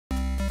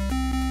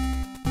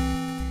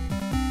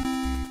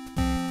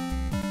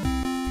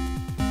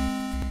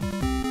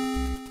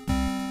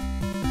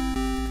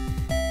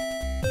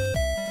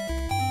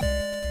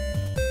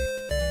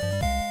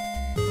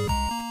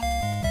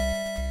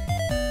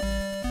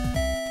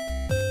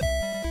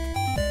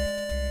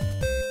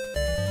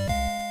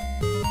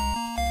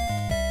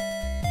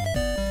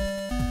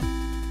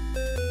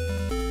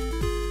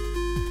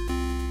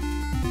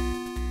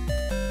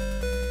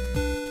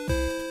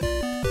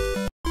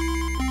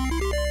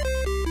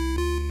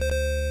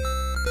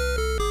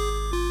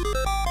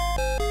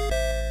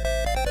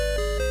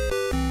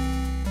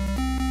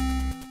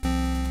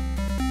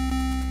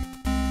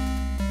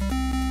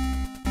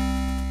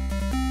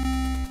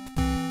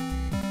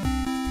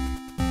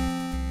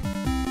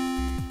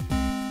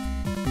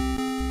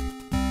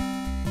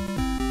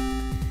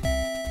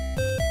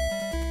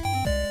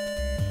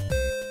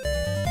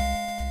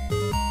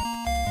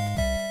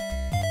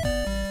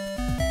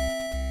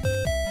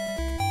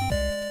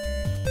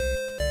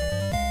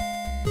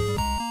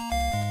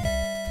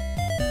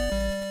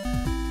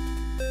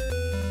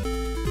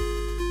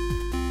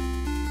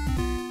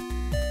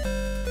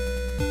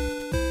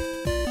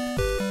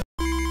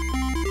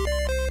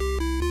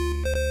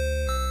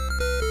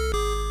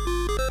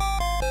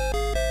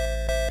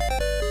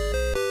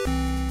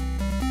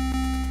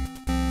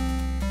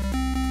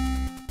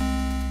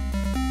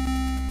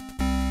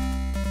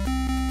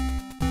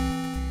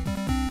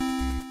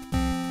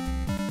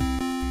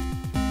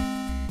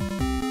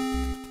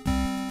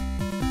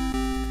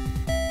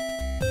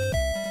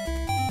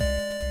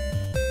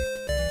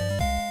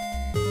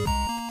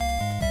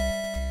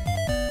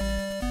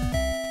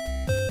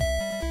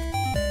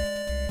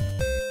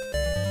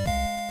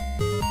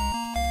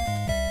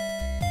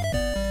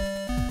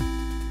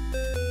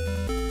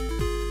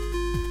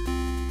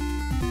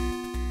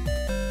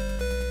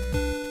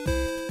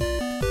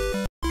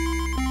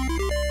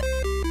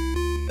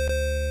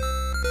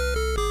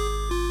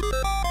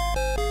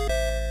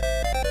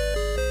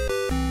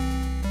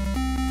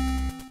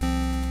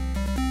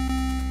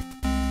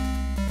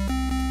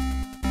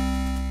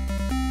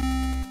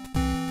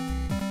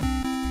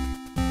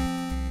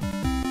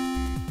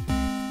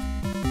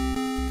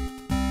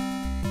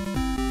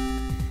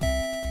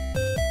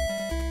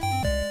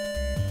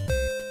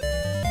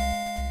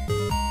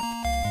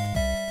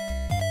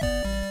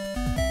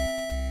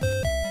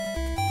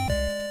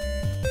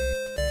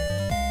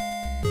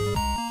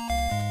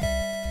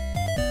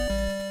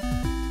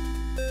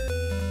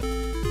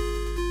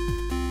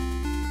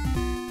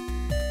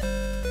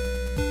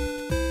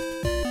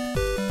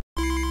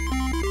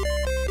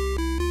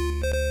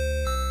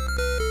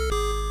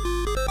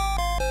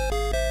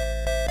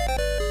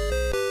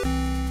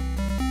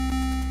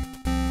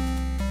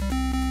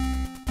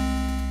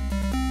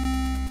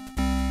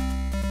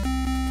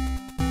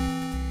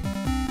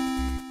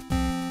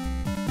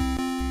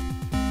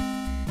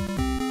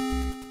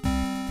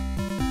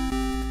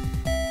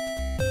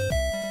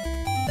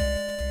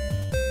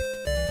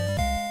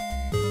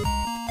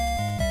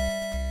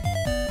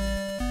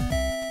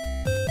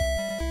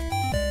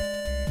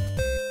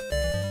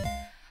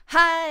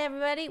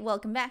everybody.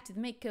 Welcome back to the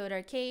MakeCode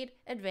Arcade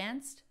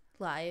Advanced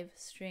live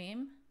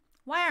stream.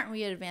 Why aren't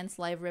we at Advanced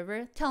Live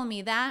River? Tell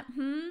me that.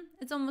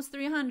 It's almost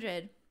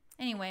 300.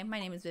 Anyway, my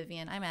name is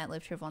Vivian. I'm at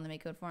Livestream on the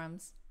MakeCode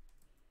forums.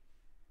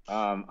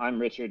 I'm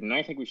Richard, and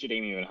I think we should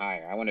aim even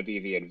higher. I want to be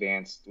the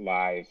Advanced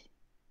Live,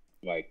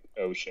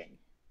 Ocean.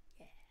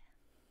 Yeah.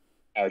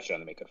 Ocean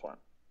on the MakeCode forum.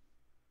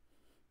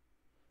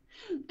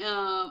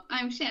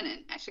 I'm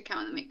Shannon. I should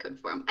count on the MakeCode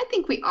forum. I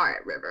think we are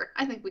at River.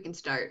 I think we can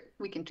start.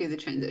 We can do the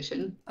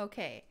transition.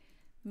 Okay.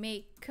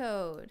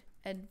 MakeCode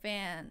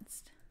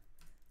Advanced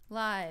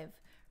Live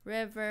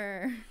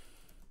River.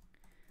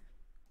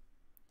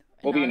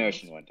 We'll be in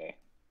Ocean one day.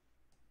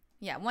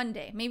 Yeah, one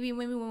day. Maybe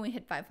when we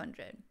hit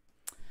 500.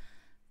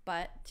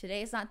 But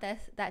today's not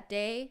that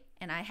day,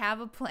 and I have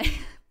a plan.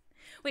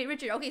 Wait,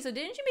 Richard. Okay, so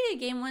didn't you make a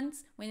game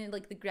once when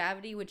the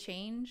gravity would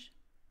change?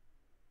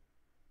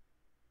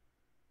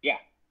 Yeah.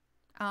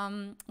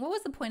 What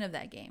was the point of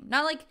that game?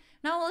 Not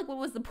what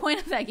was the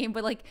point of that game,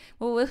 but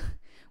what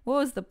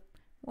was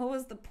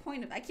the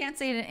point of? I can't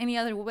say it in any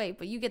other way,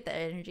 but you get the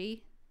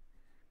energy.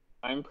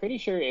 I'm pretty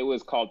sure it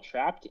was called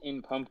Trapped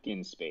in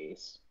Pumpkin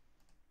Space.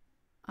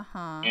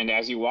 And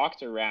as you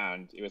walked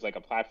around, it was like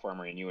a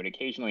platformer, and you would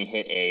occasionally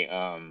hit a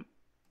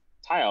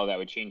tile that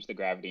would change the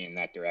gravity in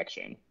that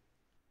direction.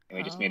 And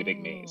we just made a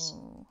big maze.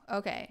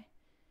 Okay.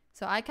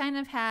 So I kind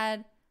of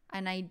had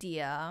an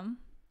idea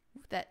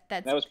that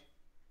was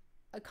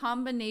a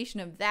combination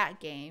of that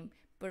game,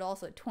 but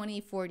also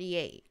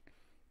 2048.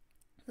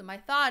 So my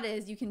thought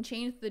is you can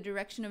change the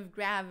direction of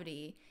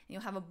gravity, and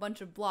you'll have a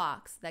bunch of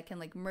blocks that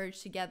can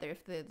merge together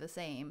if they're the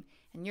same.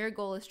 And your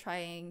goal is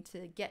trying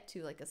to get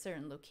to a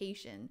certain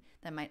location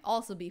that might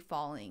also be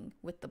falling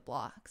with the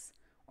blocks,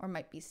 or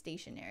might be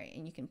stationary.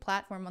 And you can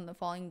platform on the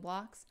falling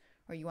blocks,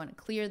 or you want to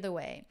clear the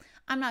way.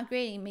 I'm not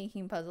great at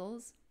making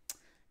puzzles,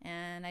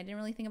 and I didn't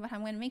really think about how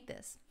I'm going to make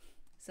this.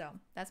 So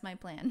that's my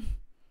plan.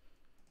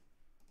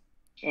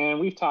 And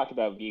we've talked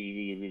about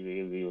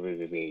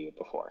V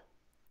before.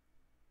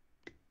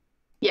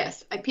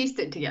 Yes, I pieced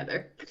it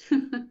together.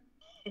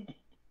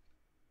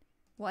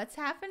 What's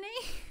happening?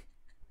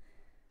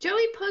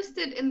 Joey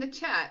posted in the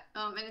chat,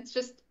 and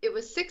it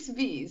was 6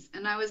 V's,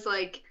 and I was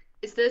like,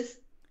 is this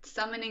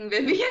summoning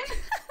Vivian?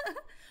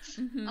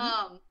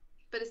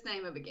 But it's the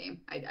name of a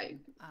game. I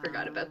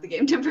forgot about the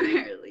game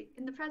temporarily.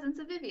 In the presence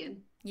of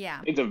Vivian.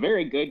 Yeah. It's a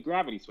very good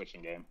gravity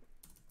switching game.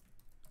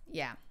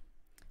 Yeah.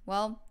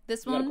 Well,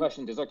 this one. I got a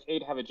question. Does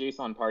Arcade have a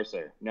JSON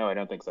parser? No, I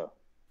don't think so.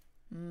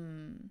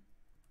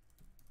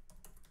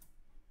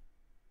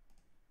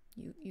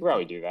 You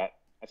probably do that.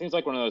 I think it's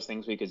like one of those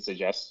things we could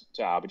suggest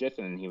to Abhijit,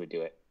 and he would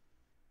do it.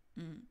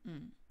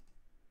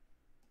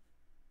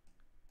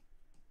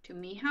 To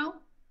me, how?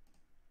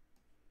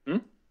 Oh,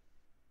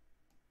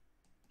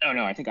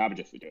 no, I think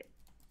Abhijit would do it.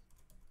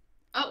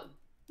 Oh,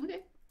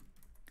 okay.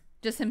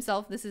 Just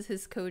himself. This is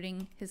his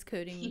coding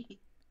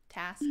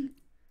task.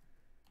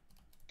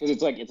 Because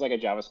it's like a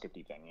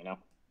JavaScripty thing, you know?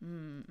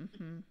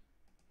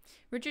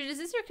 Richard, is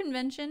this your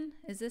convention?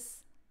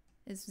 Is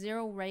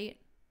 0 right?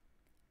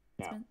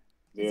 No.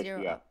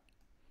 0 up.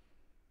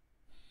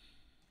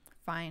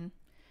 Fine.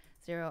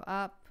 0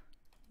 up,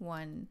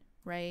 1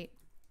 right,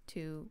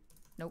 2.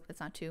 Nope,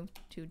 that's not 2.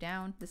 2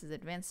 down. This is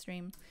advanced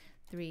stream.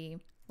 3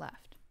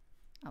 left.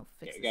 I'll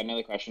fix it. Got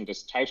another question.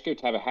 Does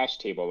TypeScript have a hash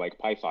table like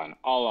Python?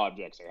 All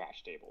objects are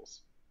hash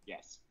tables.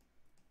 Yes.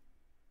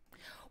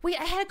 Wait,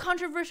 I had a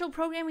controversial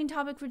programming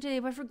topic for today,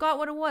 but I forgot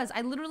what it was.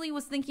 I literally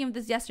was thinking of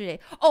this yesterday.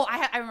 Oh,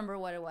 I remember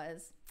what it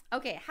was.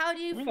 Okay, how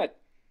do you... Remember that...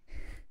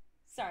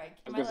 Sorry.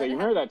 I was going to say, you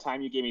remember that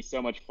time you gave me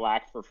so much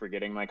flack for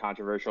forgetting my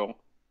controversial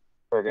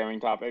programming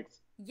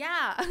topics?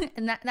 Yeah,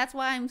 and that's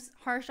why I'm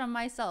harsh on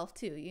myself,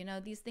 too. You know,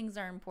 these things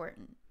are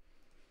important.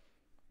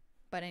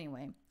 But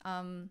anyway, do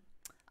you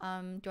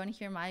want to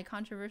hear my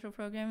controversial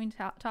programming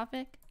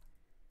topic?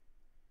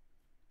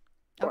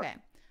 Sure. Okay.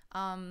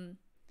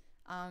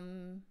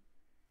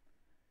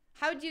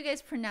 How do you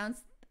guys pronounce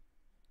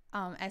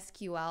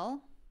SQL?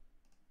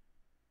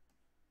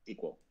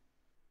 SQL?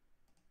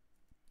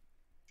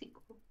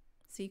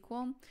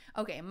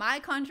 Okay, my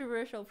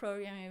controversial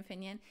programming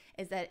opinion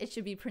is that it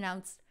should be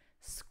pronounced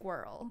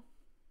squirrel.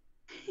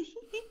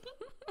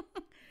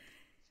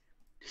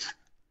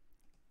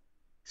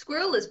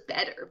 Squirrel is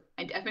better.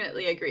 I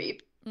definitely agree.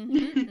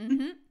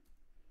 I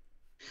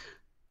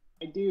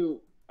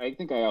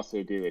think I also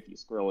agree with you.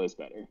 Squirrel is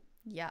better.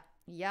 Yep.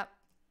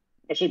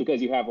 Especially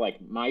because you have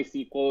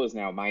MySQL is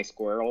now my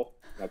squirrel.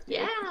 That's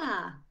good.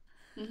 Yeah.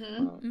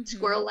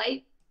 Squirrel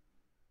light.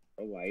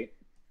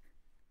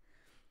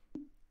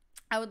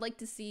 I would like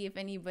to see if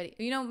anybody,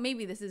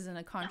 maybe this isn't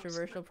a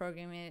controversial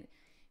programming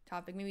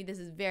topic. Maybe this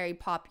is very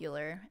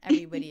popular.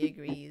 Everybody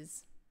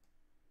agrees.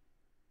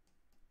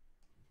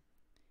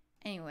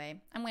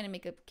 Anyway, I'm going to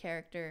make a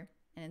character,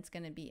 and it's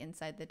going to be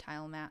inside the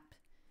tile map.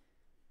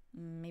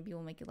 Maybe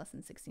we'll make it less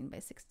than 16 by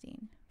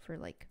 16 for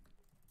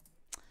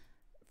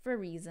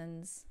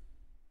reasons.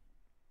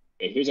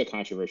 Here's a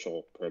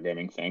controversial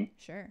programming thing.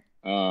 Sure.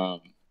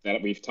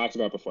 That we've talked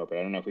about before, but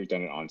I don't know if we've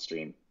done it on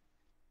stream.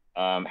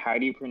 How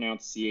do you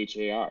pronounce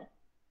CHAR?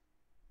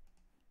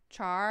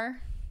 Char.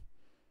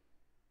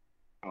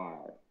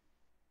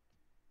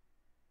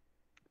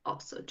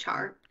 Also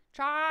Char.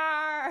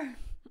 Char.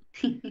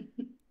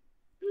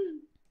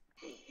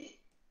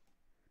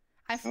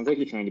 Sounds like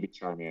you're trying to be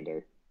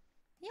Charmander.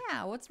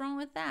 Yeah, what's wrong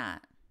with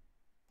that?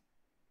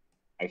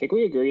 I think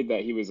we agreed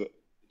that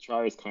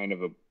Char is kind of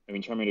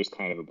Charmander's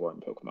kind of a boring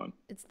Pokemon.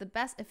 It's the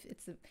best if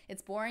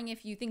it's boring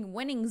if you think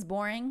winning's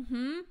boring.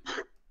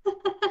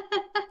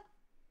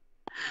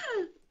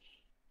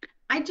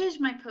 I judge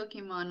my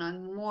Pokemon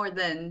on more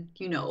than,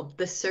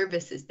 the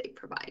services they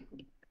provide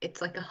me.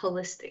 It's like a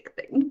holistic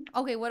thing.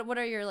 Okay, what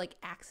are your like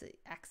axes?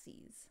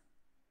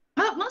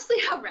 Mostly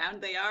how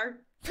round they are.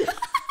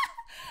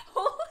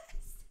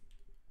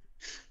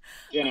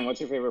 Shannon, what's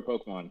your favorite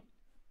Pokemon?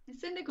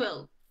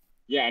 Cyndaquil.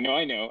 Yeah, I know.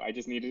 I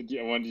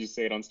wanted you to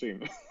say it on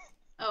stream.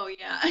 Oh,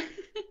 yeah.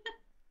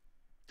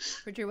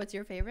 Richard, what's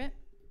your favorite?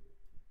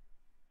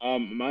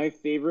 My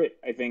favorite,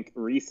 I think,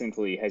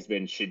 recently has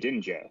been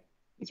Shedinja.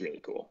 It's really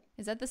cool.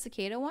 Is that the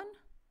cicada one?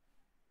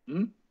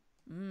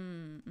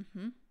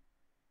 Mm-hmm.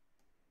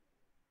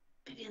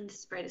 Vivian, the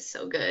spread is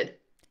so good.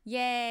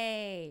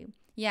 Yay!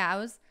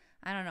 Yeah,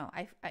 I don't know.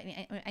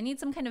 I need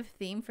some kind of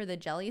theme for the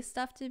jelly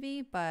stuff to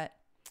be, but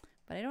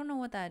I don't know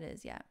what that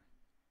is yet.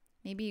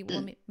 Maybe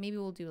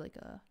we'll do like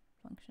a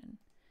function.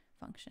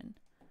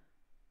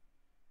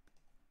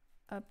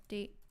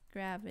 Update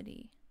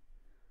gravity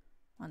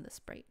on the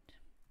sprite.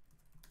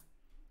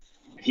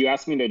 If you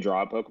ask me to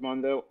draw a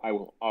Pokemon, though, I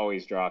will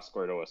always draw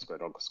Squirtle with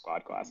Squirtle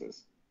squad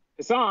classes.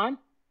 Hassan!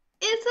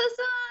 It's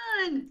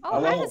Hassan! Oh,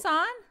 hello. Hi,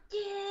 Hassan!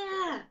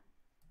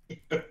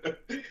 Yeah!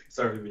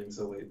 Sorry for being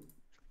so late.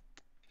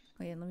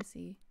 Wait, let me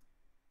see.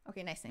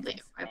 Okay, nice.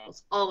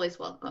 Rivals, always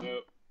welcome. So,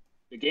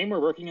 the game we're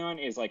working on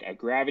is like a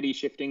gravity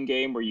shifting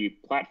game where you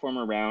platform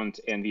around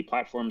and the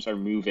platforms are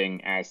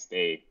moving as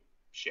they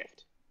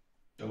shift.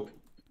 Okay.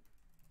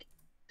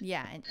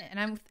 Yeah,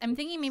 and I'm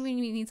thinking maybe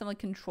we need some like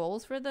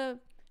controls for the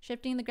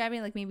shifting the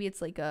gravity, like maybe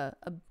it's like a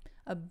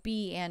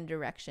B and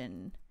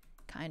direction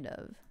kind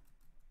of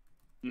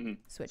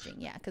switching.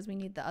 Yeah, because we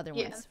need the other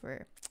ones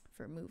for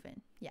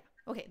moving. Yeah.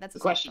 Okay, that's the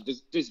question.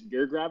 Does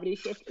your gravity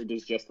shift or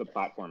does just the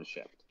platform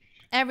shift?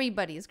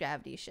 Everybody's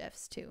gravity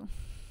shifts too.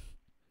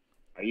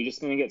 Are you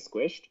just gonna get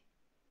squished?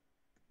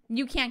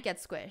 You can't get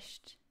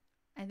squished.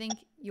 I think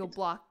you'll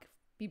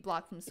be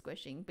blocked from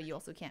squishing, but you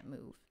also can't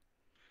move.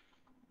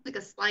 Like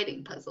a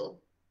sliding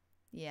puzzle.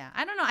 Yeah,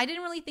 I don't know. I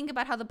didn't really think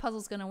about how the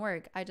puzzle's gonna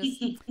work.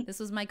 This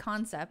was my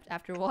concept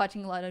after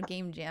watching a lot of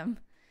Game Jam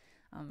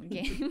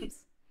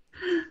games.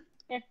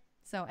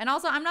 So, and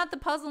also I'm not the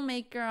puzzle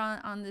maker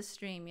on this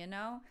stream,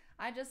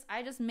 I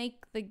just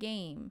make the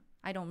game.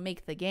 I don't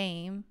make the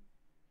game.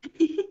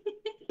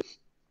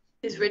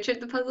 Is Richard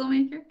the puzzle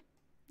maker?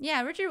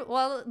 Yeah, Richard.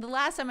 Well, the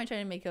last time I tried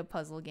to make a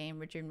puzzle game,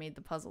 Richard made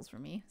the puzzles for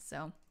me.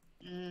 So.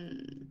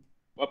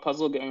 What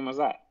puzzle game was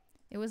that?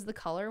 It was the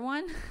color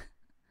one.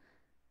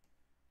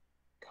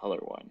 Color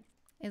one.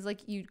 It's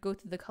like you go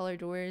through the color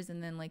doors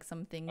and then like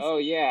some things. Oh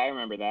yeah, I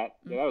remember that.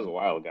 Yeah, that was a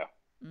while ago.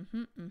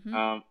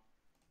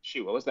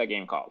 Shoot, what was that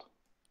game called?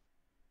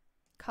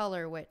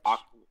 Color Witch.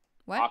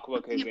 What?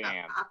 Aqua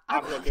Kazam.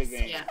 Aqua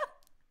Kazam. Yeah.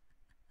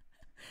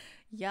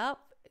 Yup,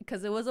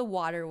 because it was a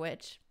water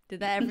witch. Did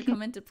that ever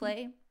come into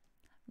play?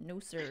 No,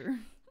 sir.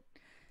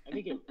 I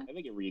think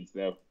it reads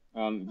though.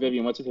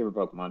 Vivian, what's your favorite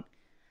Pokemon?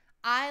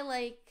 I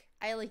like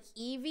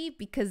Eevee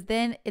because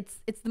then it's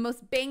the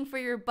most bang for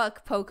your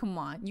buck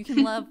Pokemon. You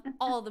can love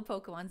all the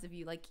Pokemons if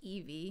you like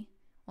Eevee.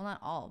 Well, not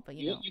all, but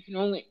you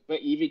know.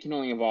 But Eevee can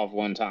only evolve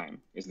one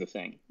time is the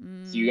thing.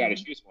 So you got to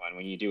choose one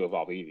when you do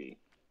evolve Eevee.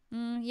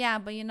 Yeah,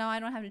 but I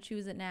don't have to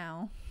choose it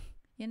now.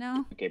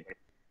 Okay, but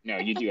no,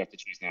 you do have to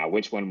choose now.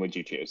 Which one would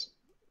you choose?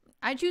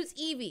 I choose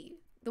Eevee,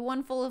 the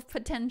one full of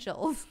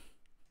potentials.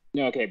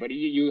 No, okay, but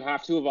you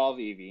have to evolve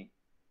Eevee.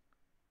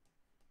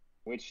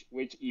 Which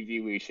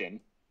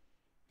evolution?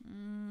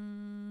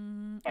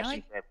 I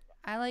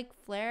like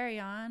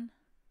Flareon.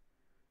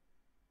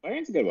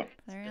 Flareon's a good one.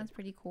 Flareon's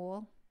pretty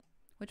cool.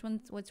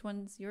 Which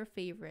one's your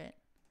favorite?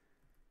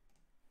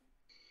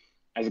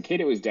 As a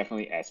kid, it was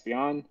definitely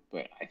Espeon,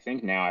 but I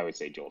think now I would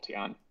say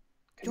Jolteon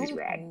because he's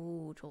rad.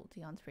 Ooh,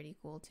 Jolteon's pretty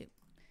cool too.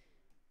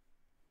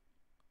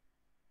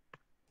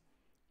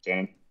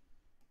 Shannon?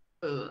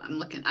 Oh, I'm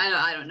looking.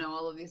 I don't know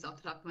all of these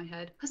off the top of my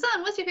head.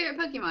 Hassan, what's your favorite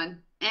Pokemon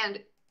and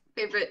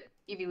favorite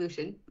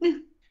evolution?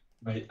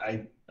 Now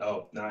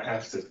I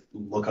have to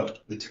look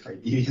up the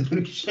different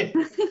evolutions.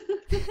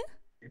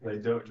 I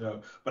don't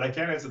know, but I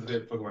can answer the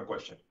favorite Pokemon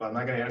question. But I'm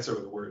not going to answer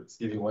with words.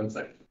 Give me 1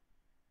 second.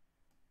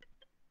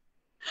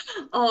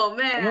 Oh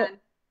man,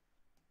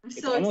 I'm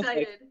so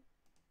excited. Like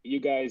you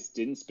guys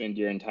didn't spend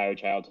your entire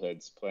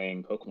childhoods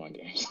playing Pokemon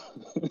games.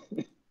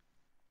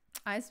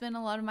 I spent a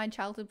lot of my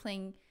childhood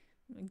playing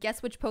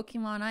guess which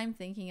Pokemon I'm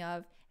thinking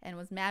of and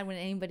was mad when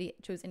anybody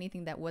chose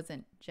anything that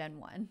wasn't Gen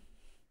 1.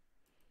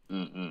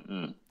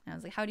 And I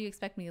was like, how do you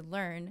expect me to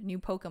learn new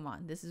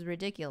Pokemon? This is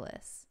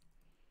ridiculous.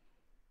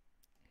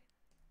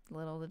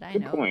 Little did I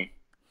know. Point.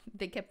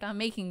 They kept on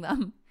making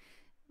them.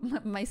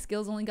 My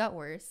skills only got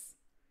worse.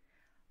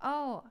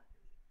 Oh.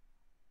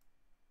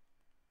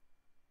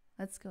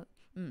 Let's go.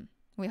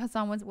 Wait,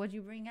 Hassan, what'd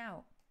you bring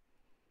out?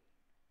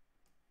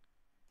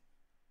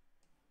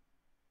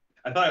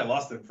 I thought I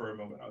lost him for a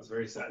moment. I was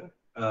very sad.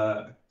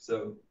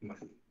 So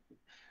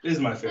this is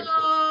my favorite.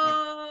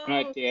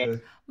 Mudkip.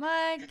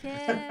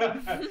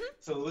 Mudkip.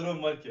 So little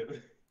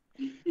Mudkip.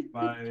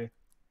 My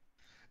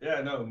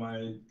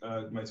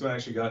twin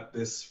actually got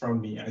this from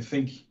me. I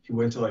think he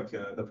went to like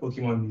the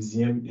Pokemon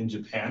Museum in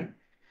Japan,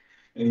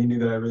 and he knew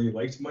that I really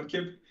liked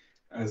Mudkip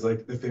as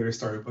like the favorite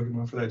starter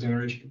Pokemon for that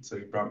generation, so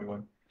he brought me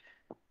one.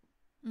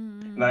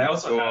 And I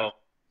also have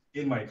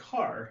in my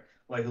car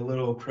like a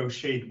little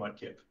crocheted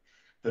Mudkip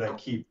that I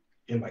keep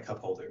in my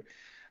cup holder.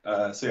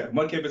 So yeah,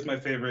 Mudkip is my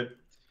favorite.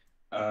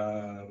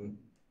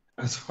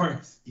 As far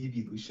as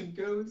evolution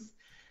goes,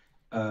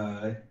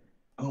 oh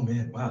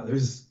man, wow,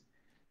 there's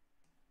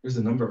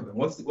a number of them.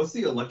 What's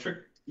the electric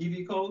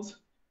Eevee called?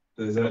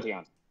 Is that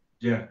Jolteon.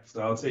 Yeah,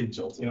 so I would say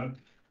Jolteon.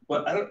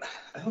 But I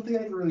don't think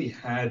I ever really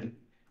had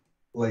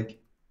like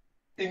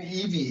an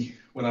Eevee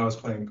when I was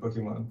playing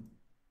Pokemon.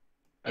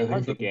 It's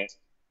hard to get.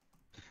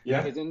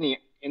 Yeah. Because in the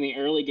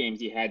early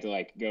games you had to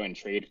like go and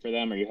trade for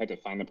them, or you had to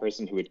find the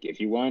person who would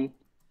give you one.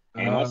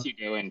 And unless you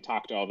go and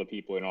talk to all the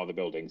people in all the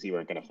buildings, you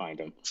weren't going to find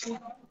them.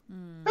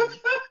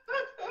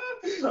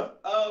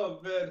 Oh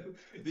man,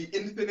 the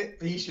infinite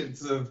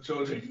patience of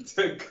children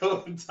to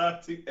go and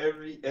talk to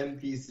every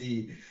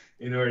NPC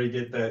in order to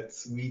get that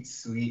sweet,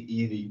 sweet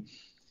Eevee.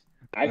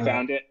 I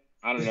found it.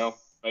 I don't know.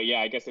 But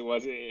yeah, I guess it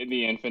was in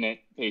the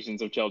infinite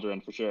patience of children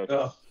for sure.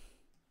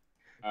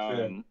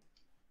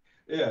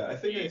 Yeah, I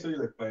think I told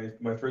you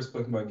like my first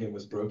Pokemon game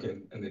was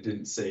broken and it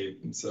didn't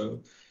save, and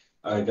so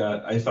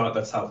I thought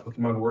that's how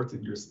Pokemon worked,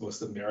 and you're supposed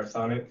to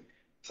marathon it.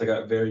 So I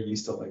got very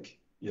used to like,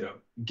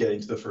 getting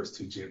to the first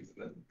 2 gyms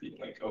and then being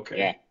like, okay.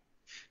 Yeah.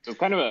 So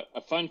kind of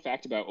a fun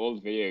fact about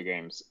old video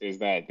games is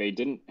that they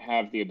didn't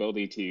have the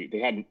ability they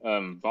had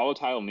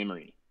volatile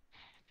memory.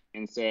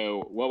 And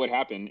so what would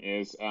happen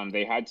is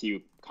they had to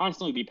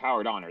constantly be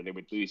powered on or they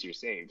would lose your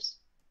saves.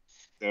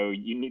 So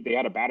they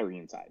had a battery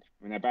inside.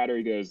 When that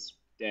battery goes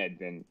dead,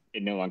 then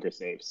it no longer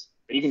saves.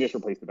 But you can just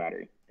replace the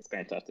battery. It's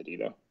kind of tough to do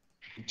though.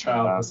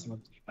 Child,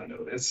 I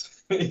know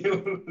this.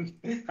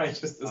 I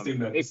just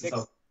assumed that this is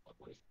how.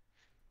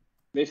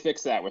 They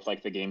fixed that with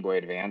like the Game Boy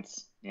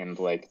Advance and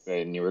like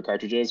the newer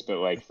cartridges, but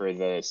like for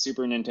the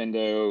Super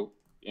Nintendo,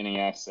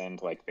 NES,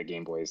 and like the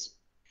Game Boys,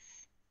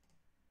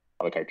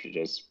 all the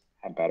cartridges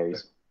had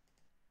batteries.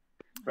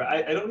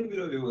 Right. I don't even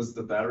know if it was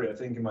the battery. I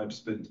think it might have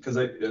just been because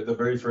the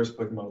very first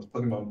Pokemon was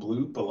Pokemon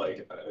Blue, but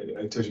like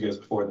I told you guys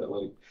before that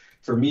like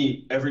for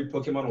me every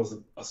Pokemon was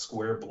a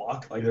square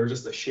block. Like they were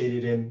just a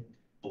shaded in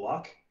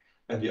block,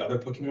 and the other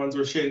Pokemons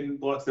were shaded in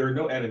blocks. There were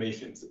no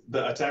animations.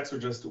 The attacks were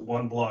just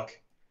one block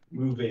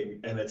moving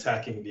and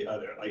attacking the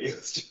other. Like it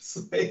was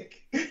just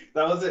like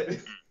that was it.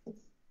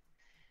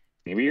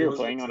 Maybe you were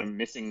playing on a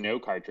missing no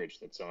cartridge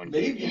that someone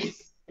maybe.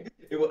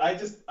 I'm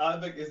like,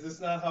 is this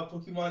not how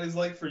Pokemon is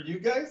like for you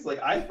guys? Like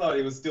I thought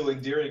it was still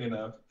endearing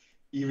enough,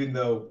 even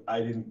though I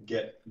didn't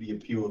get the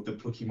appeal of the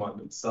Pokemon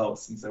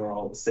themselves since they were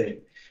all the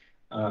same.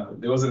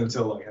 It wasn't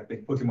until like I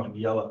think Pokemon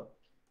Yellow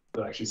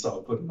that I actually saw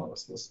what Pokemon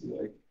was supposed to be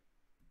like.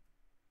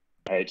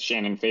 All right,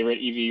 Shannon, favorite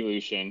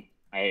evolution.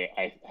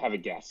 I have a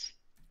guess,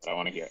 but I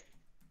want to hear it.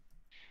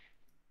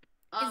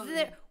 Is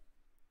there...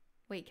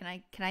 Wait,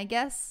 can I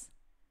guess?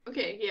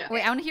 Okay, yeah.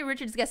 Wait, I want to hear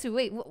Richard's guess.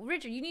 Wait,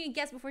 Richard, you need to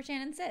guess before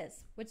Shannon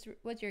says. What's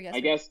your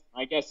guess?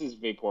 My guess is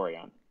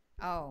Vaporeon.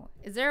 Oh,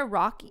 is there a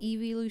rock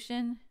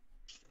evolution?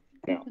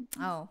 No.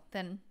 Oh,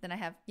 then I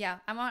have. Yeah,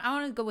 I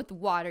want to go with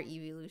water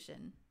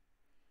evolution.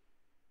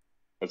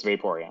 That's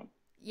Vaporeon.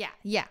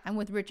 Yeah, I'm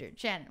with Richard.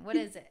 Shannon, what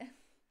is it?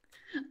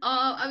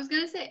 I was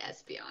gonna say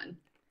Espeon.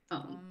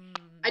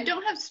 I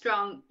don't have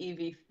strong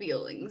Eevee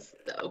feelings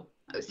though.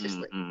 I was just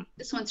like,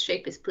 this one's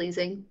shape is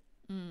pleasing.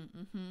 Nah,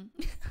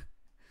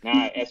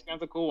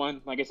 Espeon's a cool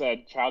one. Like I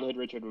said, childhood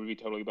Richard would be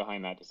totally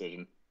behind that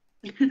decision.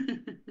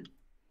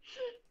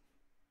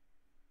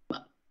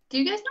 Well, do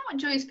you guys know what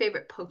Joey's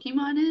favorite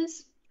Pokemon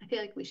is? I feel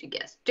like we should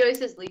guess. Joey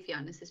says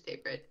Leafeon is his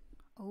favorite.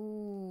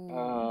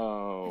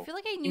 Oh. I feel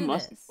like I knew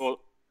this.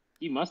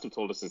 He must have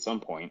told us at some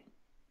point.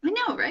 I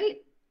know, right?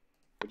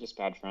 We're just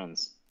bad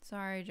friends.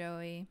 Sorry,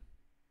 Joey.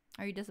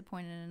 Are you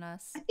disappointed in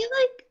us? I feel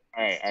like.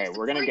 All right.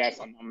 We're gonna guess.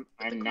 I'm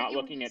not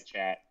looking at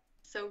chat.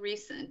 So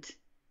recent.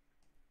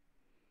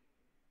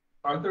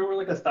 Aren't there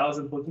like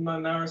 1,000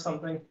 Pokemon now or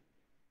something?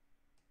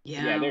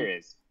 Yeah, there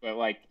is. But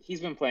like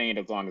he's been playing it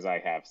as long as I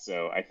have,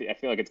 so I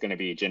feel like it's gonna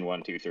be Gen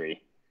 1, 2,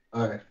 3.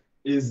 All right.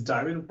 Is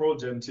Diamond Pearl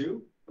Gen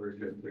 2 or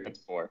Gen 3? That's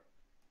 4.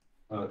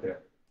 Okay.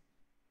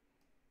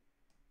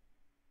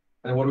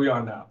 And what are we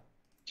on now,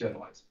 Gen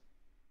wise?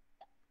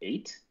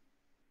 8.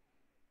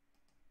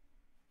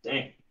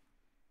 Dang.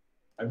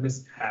 I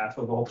missed half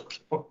of all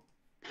Pokemon.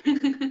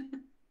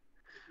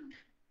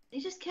 They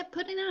just kept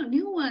putting out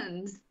new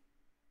ones.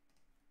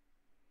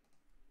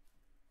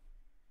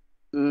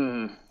 I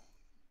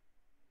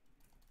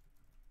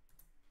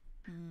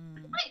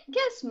might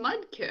guess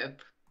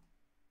Mudkip.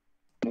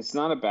 It's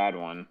not a bad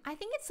one. I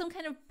think it's some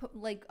kind of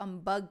like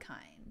bug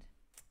kind.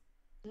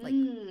 Like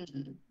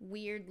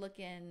weird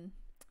looking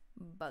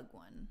bug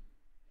one.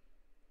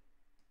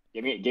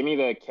 Give me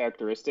the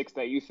characteristics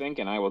that you think,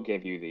 and I will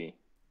give you the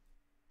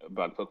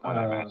bug Pokemon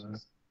that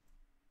matches.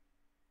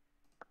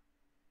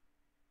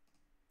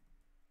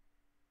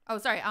 Oh,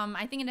 sorry.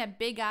 I think it had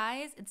big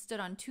eyes. It stood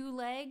on 2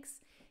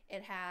 legs.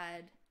 It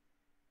had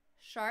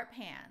sharp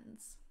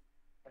hands.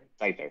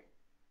 Scyther.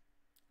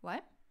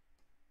 What?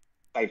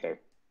 Scyther.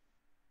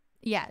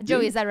 Yeah,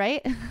 Joey, is that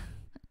right?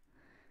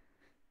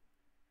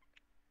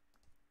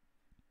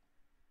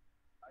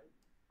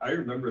 I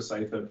remember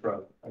Scyther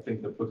from, I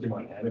think, the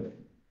Pokemon anime.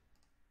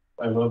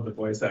 I love the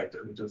voice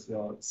actor who just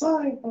yelled,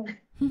 Scyther!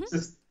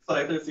 Just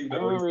Scyther seemed to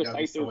always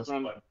be so much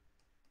fun.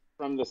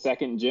 From the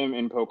second gym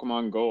in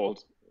Pokemon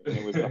Gold. And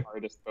it was the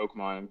hardest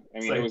Pokemon. I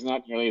mean, it was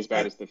not nearly as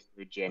bad as the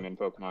 3rd gym in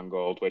Pokemon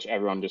Gold, which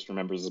everyone just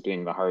remembers as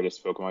being the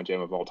hardest Pokemon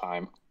gym of all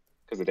time.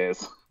 Because it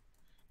is.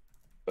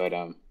 But,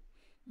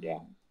 yeah.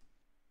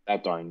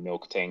 That darn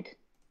Miltank.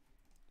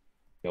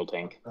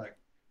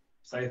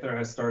 Scyther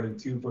has started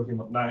 2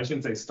 Pokemon. No, I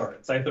shouldn't say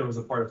started. Scyther was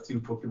a part of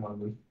 2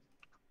 Pokemon League.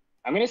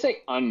 I'm going to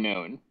say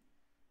unknown.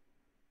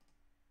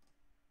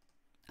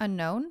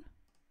 Unknown?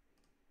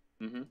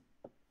 Mm-hmm.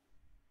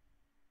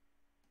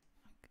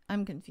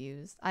 I'm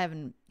confused. I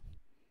haven't...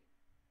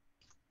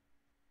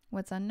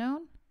 What's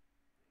unknown?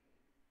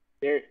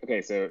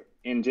 Okay, so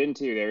in Gen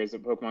 2, there is a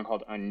Pokemon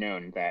called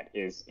Unknown that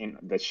is in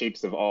the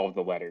shapes of all of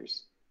the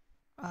letters.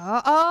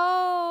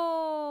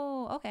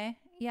 Oh, okay.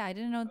 Yeah, I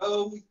didn't know.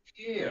 Oh,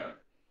 yeah.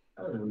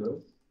 I don't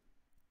know.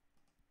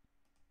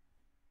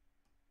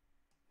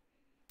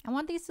 I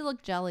want these to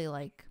look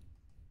jelly-like.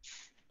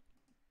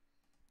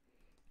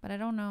 But I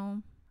don't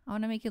know. I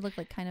want to make it look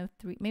like kind of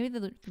 3... Maybe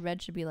the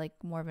red should be like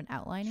more of an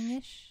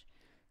outlining-ish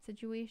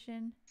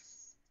situation.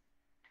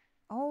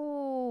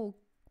 Oh,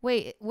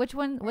 wait. Which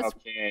one?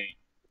 Okay.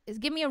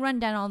 Give me a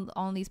rundown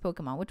on these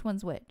Pokemon. Which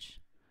one's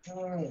which?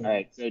 All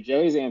right. So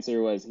Joey's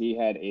answer was he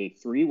had a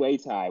 3-way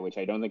tie, which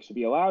I don't think should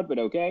be allowed, but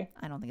okay.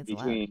 I don't think it's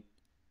between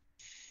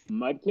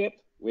Mudkip,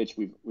 which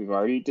we've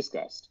already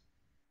discussed.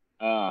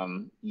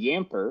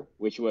 Yamper,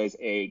 which was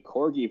a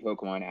Corgi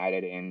Pokemon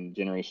added in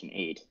Generation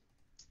 8.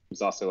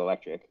 Who's also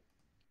electric.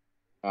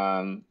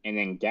 And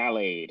then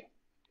Gallade,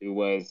 who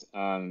was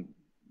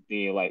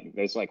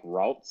there's like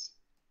Ralts.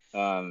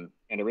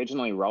 And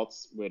originally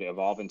Ralts would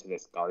evolve into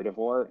this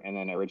Gardevoir, and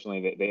then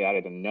originally they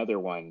added another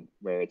one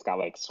where it's got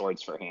like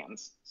swords for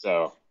hands.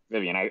 So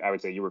Vivian, I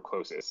would say you were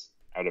closest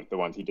out of the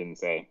ones he didn't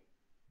say.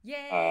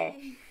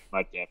 Yay!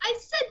 Mudkip. I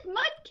said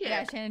Mudkip.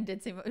 Yeah, Shannon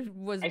did say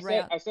was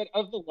right. I said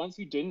of the ones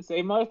who didn't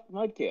say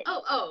Mudkip.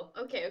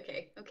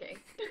 Okay.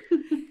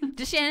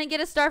 Does Shannon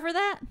get a star for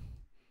that?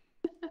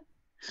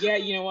 Yeah,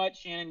 you know what,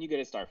 Shannon, you get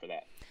a star for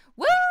that.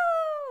 Woo!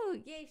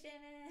 Yay,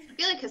 Shannon! I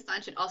feel like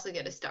Hassan should also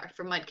get a star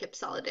for Mudkip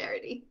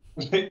solidarity.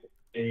 Mudkip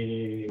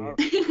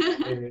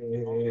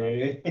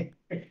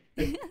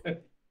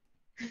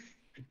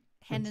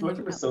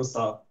is so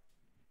soft.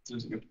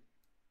 Is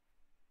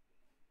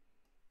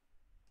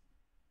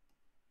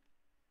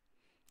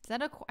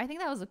that I think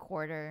that was a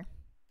quarter.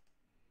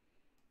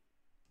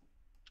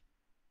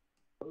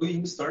 Oh, you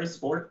can start a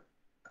sport?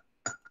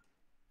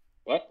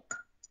 What?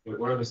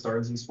 What are the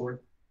stars in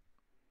sport?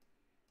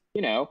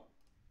 You know.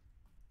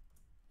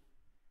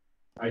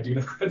 I do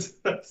not.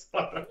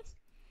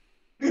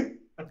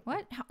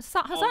 What?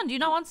 Hassan, do you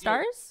not want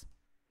stars?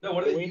 No,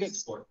 what are they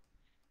used for?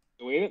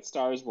 The way that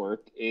stars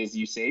work is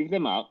you save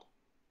them up,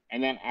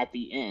 and then at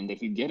the end,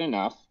 if you get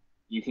enough,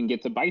 you can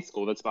get the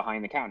bicycle that's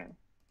behind the counter,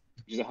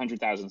 which is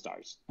 100,000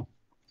 stars.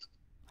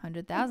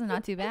 100,000,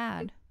 not too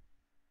bad.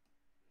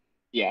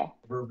 Yeah.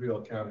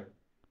 Proverbial counter.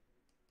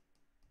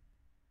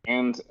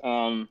 And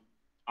I'm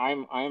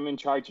in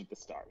charge of the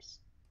stars.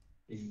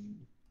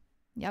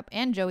 Yep,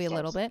 and Joey stars. A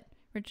little bit.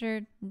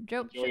 Richard,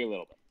 Joey a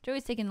little bit.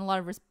 Joey's taking a lot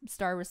of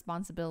star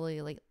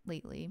responsibility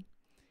lately.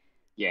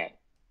 Yeah.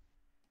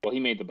 Well, he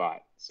made the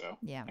bot, so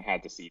yeah. I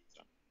had to see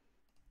some.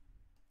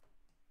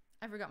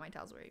 I forgot my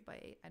tiles were 8 by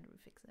 8. I had to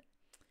fix it.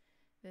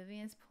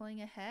 Vivian's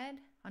pulling ahead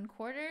on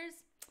quarters.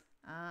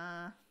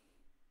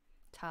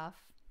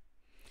 Tough.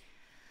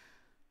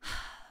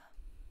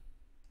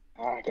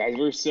 Guys,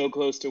 we're so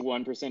close to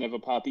 1% of a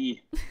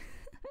puppy.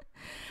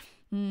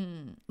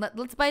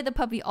 Let's buy the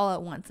puppy all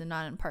at once and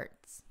not in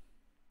parts.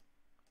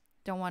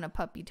 Don't want a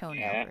puppy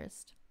toenail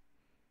first.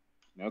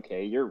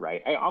 Okay, you're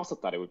right. I also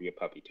thought it would be a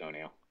puppy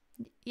toenail.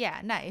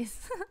 Yeah,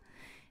 nice.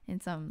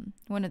 It's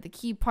one of the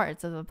key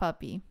parts of a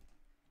puppy.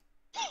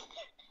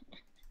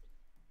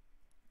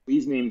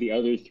 Please name the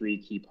other 3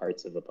 key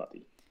parts of a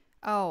puppy.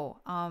 Oh,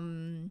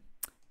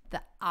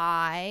 the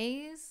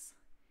eyes,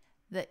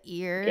 the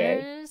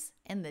ears,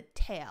 and the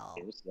tail.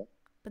 Ears, yeah.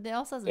 But they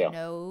also has a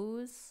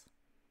nose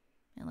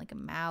and like a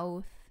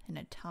mouth and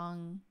a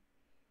tongue.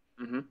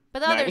 Mm-hmm. But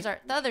the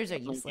others are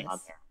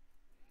useless.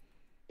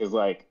 Because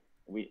like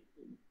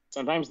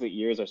sometimes the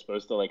ears are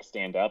supposed to like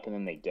stand up and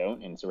then they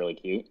don't, and it's really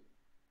cute.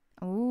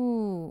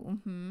 Ooh.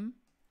 Mm-hmm.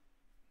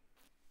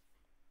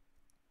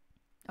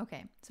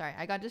 Okay, sorry,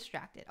 I got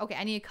distracted. Okay,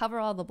 I need to cover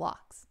all the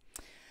blocks.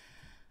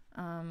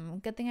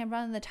 Good thing I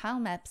brought in the tile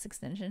maps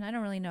extension. I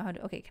don't really know how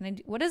to. Okay, can I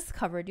do? What does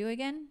cover do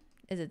again?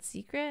 Is it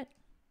secret?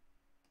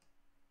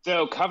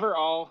 So cover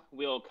all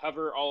will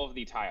cover all of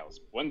the tiles.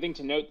 One thing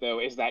to note though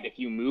is that if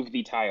you move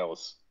the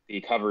tiles,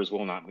 the covers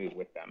will not move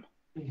with them.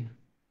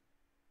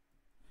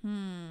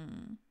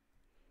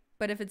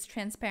 But if it's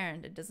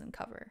transparent, it doesn't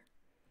cover.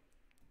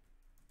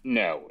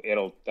 No,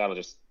 that'll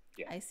just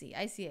I see.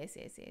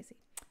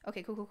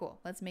 Okay, cool.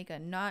 Let's make a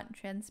not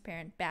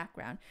transparent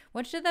background.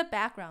 What should the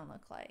background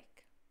look like?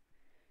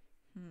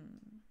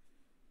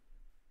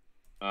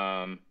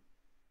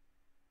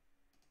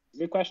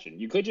 Good question.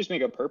 You could just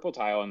make a purple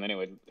tile and then it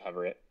would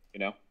cover it, you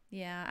know?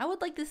 Yeah, I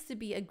would like this to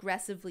be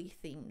aggressively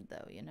themed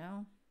though, you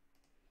know?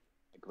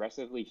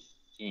 Aggressively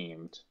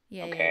themed.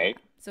 Yeah. Okay.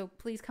 Yeah. So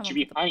please come Should up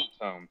be with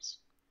honeycombs.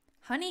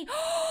 Honey?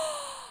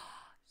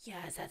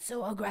 Yes, that's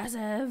so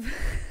aggressive.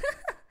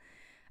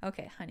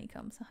 Okay,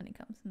 honeycombs.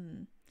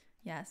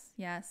 Yes.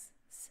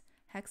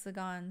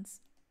 Hexagons.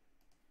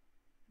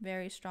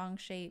 Very strong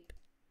shape.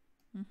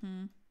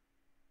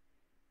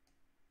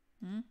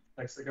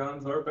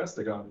 Hexagons are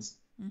bestagons.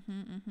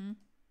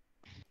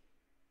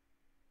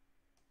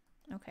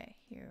 Okay,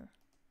 here.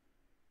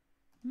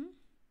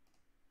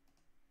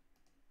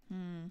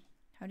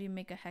 How do you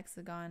make a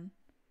hexagon?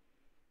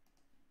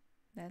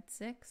 That's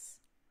 6.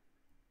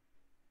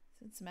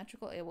 Is it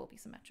symmetrical? It will be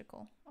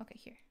symmetrical. Okay,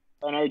 here.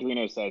 On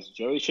Arduino says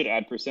Joey should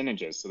add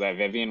percentages so that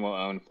Vivian will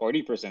own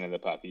 40% of the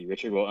puppy,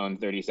 Richard will own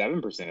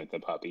 37% of the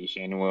puppy,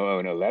 Shannon will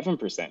own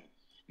 11%.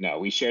 No,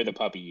 we share the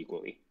puppy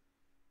equally.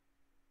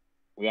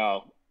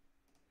 I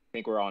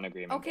think we're all in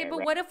agreement. Okay, there, but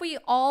right? what if we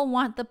all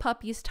want the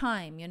puppy's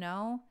time, you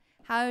know?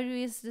 How do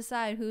we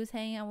decide who's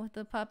hanging out with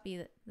the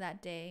puppy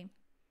that day?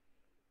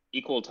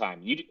 Equal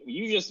time.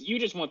 You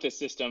just want this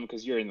system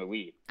because you're in the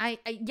lead.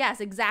 Yes,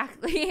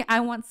 exactly. I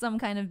want some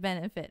kind of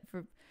benefit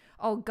for.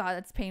 Oh God,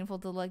 that's painful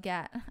to look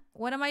at.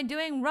 What am I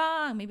doing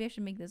wrong? Maybe I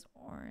should make this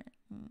orange.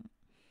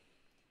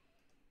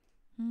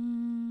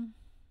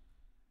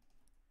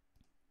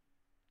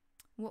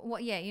 Well,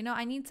 yeah, you know,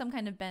 I need some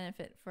kind of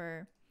benefit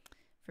for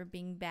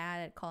being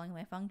bad at calling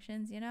my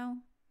functions, you know?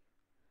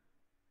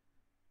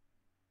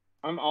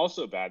 I'm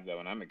also bad though,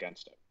 and I'm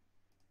against it.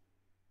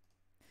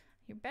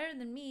 You're better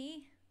than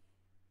me.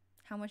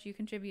 How much you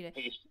contributed.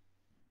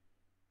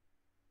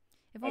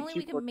 If only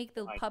we could make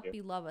the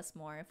puppy love us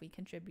more if we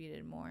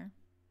contributed more.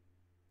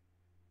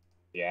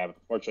 Yeah, but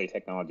unfortunately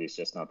technology is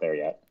just not there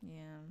yet.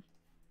 Yeah.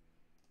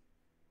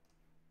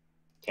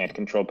 Can't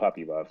control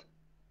puppy love.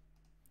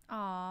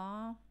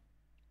 Aww.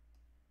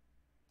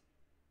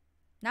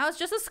 Now it's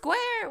just a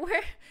square.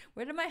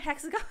 Where did my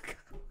hexagon go?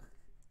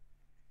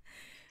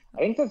 I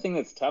think the thing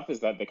that's tough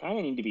is that they kind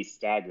of need to be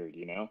staggered,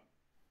 you know?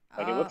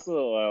 Like it looks a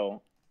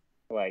little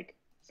like,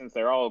 since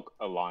they're all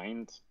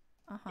aligned,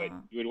 but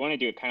you would want to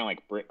do it kind of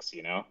like bricks,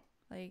 you know?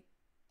 Like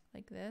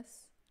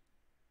this?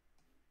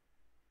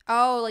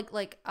 Oh, like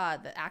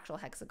the actual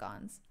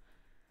hexagons.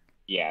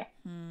 Yeah.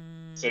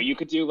 So you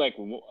could do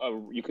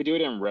you could do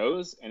it in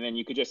rows, and then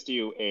you could just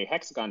do a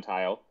hexagon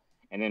tile,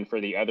 and then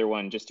for the other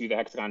one, just do the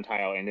hexagon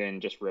tile, and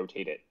then just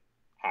rotate it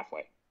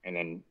halfway, and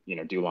then, you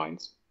know, do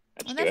lines.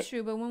 That's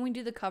true, but when we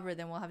do the cover,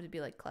 then we'll have to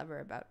be like clever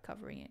about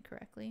covering it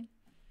correctly.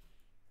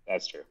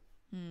 That's true.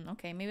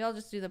 Okay, maybe I'll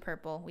just do the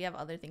purple. We have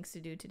other things to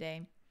do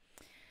today.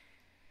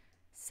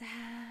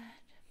 Sad.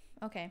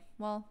 Okay,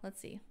 well, let's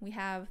see. We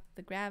have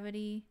the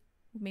gravity.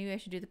 Maybe I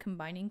should do the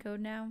combining code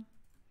now,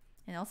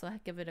 and also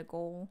give it a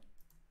goal.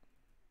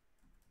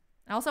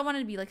 I also want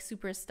it to be like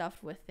super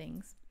stuffed with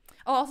things.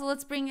 Oh, also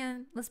let's bring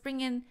in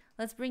an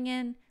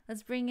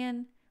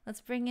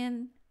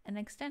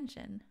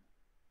extension.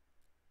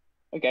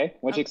 Okay,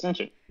 which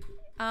extension?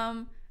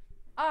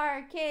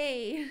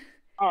 Arcade.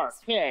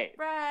 Arcade.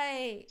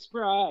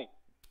 Sprite.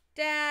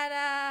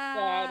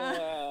 Data.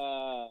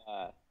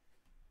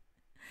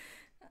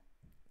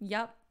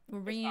 Yup, we're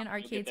bringing in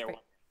arcade Sprite.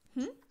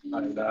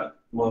 I'm not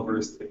well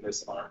versed in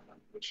this ARM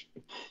language.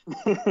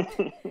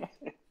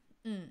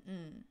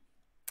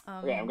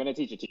 Okay, I'm gonna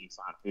teach it to you,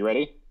 Hassan. You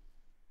ready?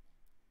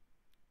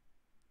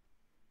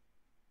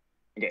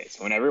 Okay,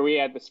 so whenever we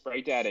add the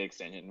sprite data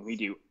extension, we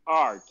do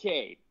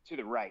arcade to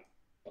the right.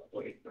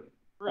 Wait,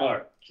 right.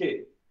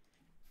 Arcade.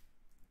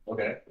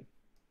 Okay.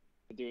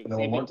 Do it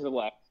same thing to the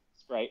left.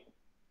 Sprite.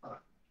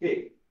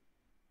 Arcade.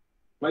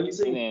 Like you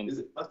saying, is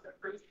it left hand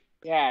first?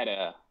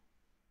 Data.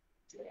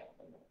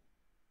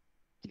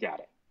 You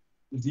got it.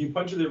 Do you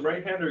punch with your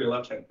right hand or your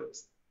left hand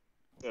first?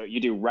 So you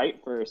do right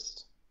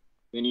first,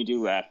 then you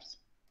do left.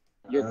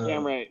 Your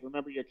camera,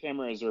 remember your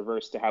camera is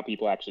reversed to how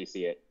people actually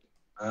see it.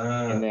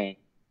 And then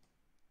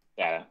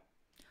data.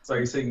 So are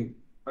you saying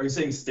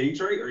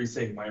stage right or are you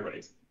saying my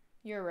right?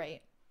 You're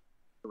right.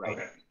 Right.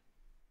 Okay.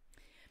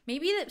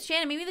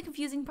 Shannon, maybe the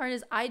confusing part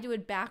is I do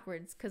it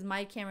backwards because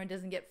my camera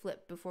doesn't get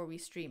flipped before we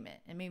stream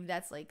it. And maybe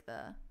that's like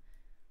the,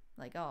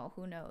 oh,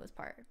 who knows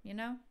part, you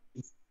know?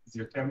 Is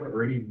your camera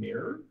already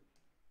mirrored?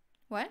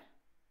 What?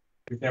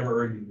 Your camera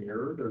already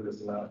mirrored or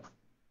is it not?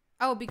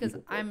 Oh, because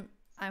I'm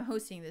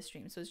hosting this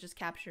stream, so it's just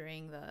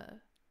capturing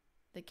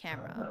the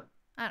camera.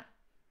 I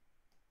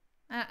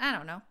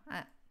don't know.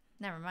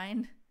 never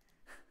mind.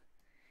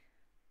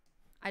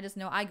 I just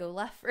know I go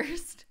left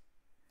first.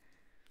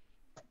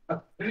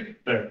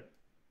 There.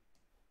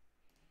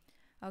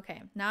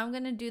 Okay, now I'm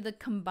going to do the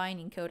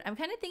combining code. I'm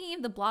kind of thinking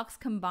if the blocks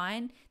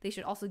combine, they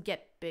should also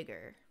get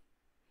bigger.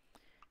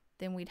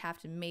 Then we'd have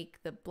to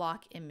make the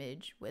block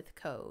image with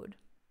code.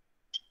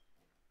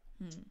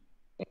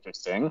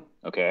 Interesting.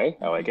 Okay,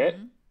 I like it.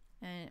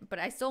 But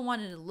I still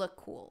wanted to look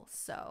cool,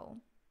 so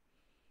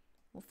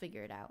we'll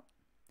figure it out.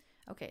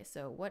 Okay,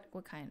 so what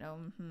kind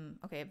of...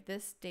 Okay, if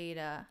this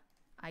data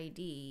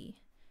ID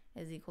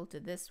is equal to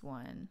this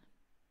one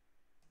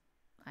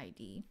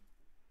ID,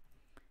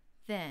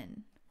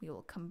 then we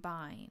will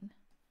combine.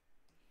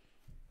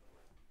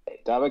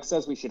 Davik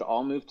says we should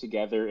all move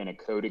together in a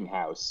coding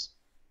house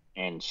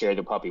and share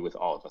the puppy with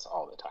all of us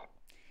all the time.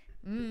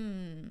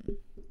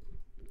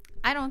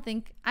 I don't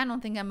think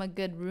I'm a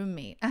good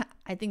roommate.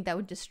 I think that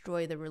would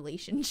destroy the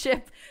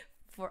relationship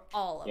for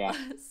all of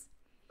us.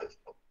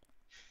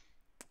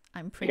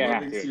 I'm pretty. I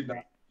think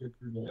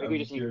we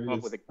just need to come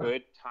up with a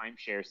good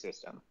timeshare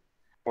system,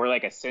 or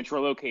like a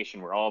central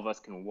location where all of us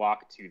can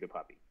walk to the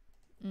puppy.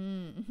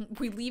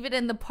 We leave it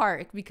in the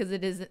park because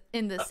it is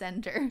in the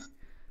center.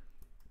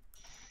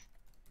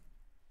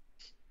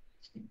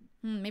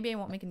 Maybe I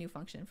won't make a new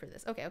function for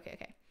this.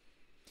 Okay.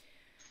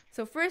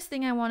 So first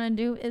thing I want to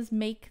do is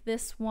make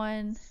this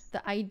one,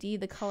 the ID,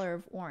 the color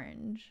of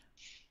orange.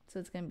 So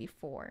it's going to be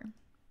 4.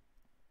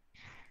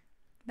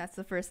 That's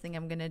the first thing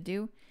I'm going to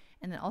do.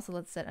 And then also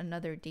let's set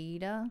another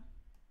data.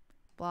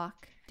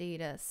 Block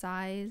data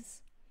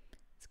size.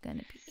 It's going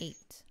to be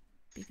 8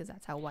 because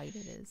that's how white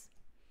it is.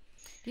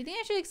 Do you think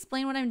I should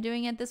explain what I'm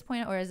doing at this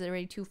point, or is it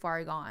already too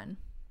far gone?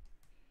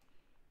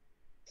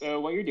 So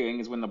what you're doing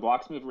is when the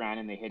blocks move around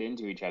and they hit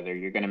into each other,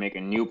 you're going to make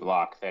a new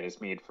block that is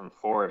made from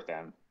 4 of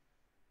them.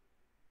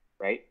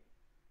 Right?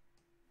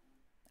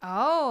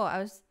 Oh, I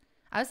was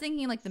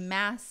thinking like the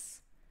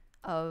mass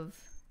of...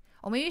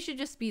 Oh, maybe it should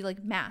just be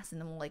like mass,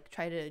 and then we'll like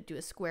try to do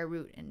a square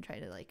root and try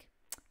to like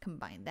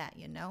combine that,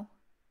 you know?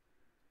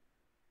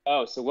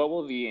 Oh, so what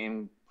will the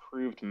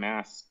improved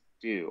mass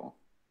do?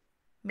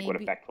 What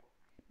effect?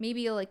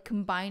 Maybe you'll like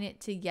combine it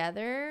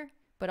together,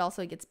 but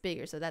also it gets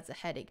bigger, so that's a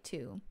headache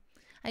too.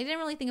 I didn't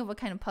really think of what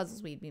kind of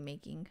puzzles we'd be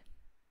making.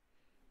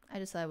 I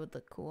just thought it would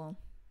look cool.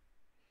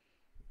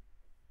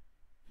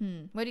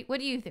 What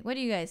do you think? What do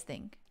you guys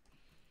think?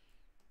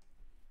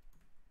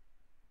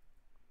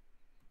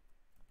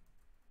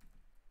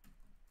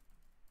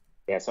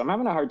 Yeah, so I'm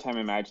having a hard time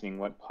imagining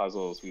what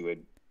puzzles we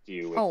would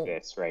do with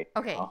this right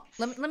now.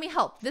 Let me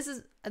help. This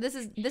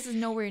is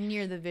nowhere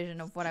near the vision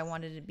of what I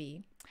wanted to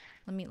be.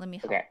 Let me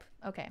help.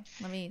 Okay.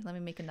 Let me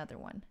make another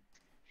one.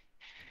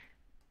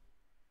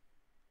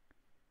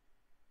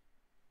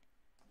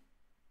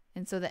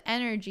 And so the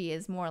energy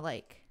is more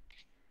like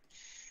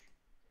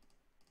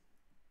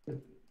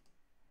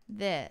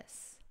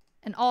this.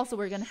 And also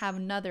we're going to have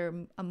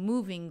a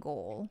moving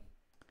goal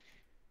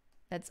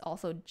that's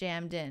also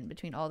jammed in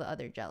between all the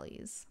other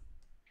jellies.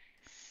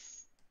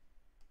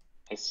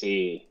 I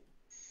see.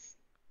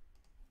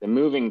 The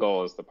moving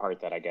goal is the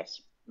part that I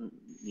guess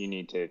you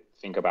need to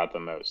think about the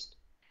most.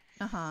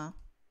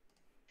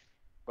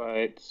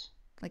 But...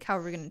 like how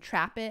we're going to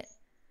trap it?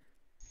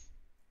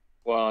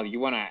 Well, you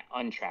want to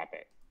untrap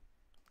it.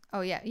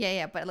 Oh,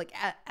 yeah. But like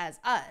as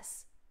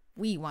us,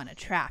 we want to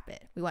trap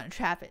it. We want to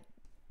trap it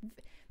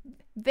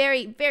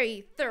very,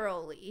 very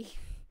thoroughly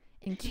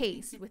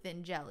encased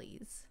within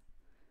jellies.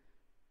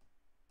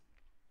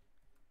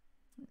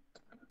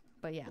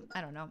 But yeah, I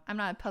don't know. I'm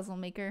not a puzzle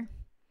maker.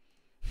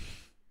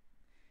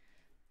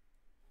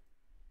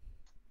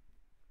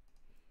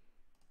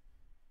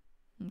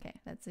 Okay,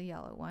 that's a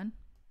yellow one.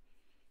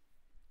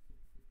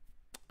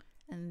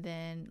 And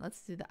then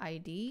let's do the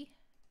ID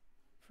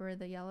for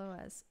the yellow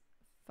as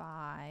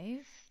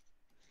 5.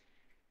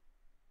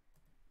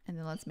 And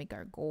then let's make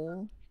our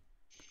goal.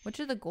 What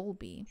should the goal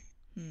be?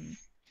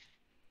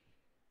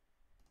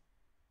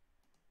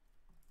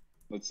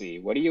 Let's see.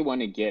 What do you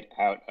want to get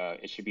out?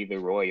 It should be the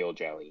royal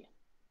jelly.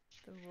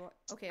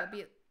 Okay, it'll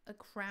be a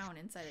crown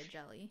inside a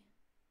jelly.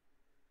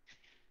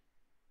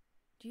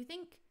 Do you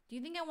think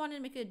I wanted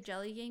to make a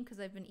jelly game because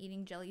I've been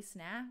eating jelly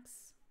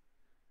snacks?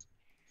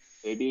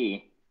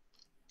 Maybe.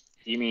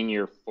 Do you mean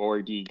your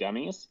 4D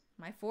gummies?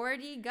 My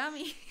 4D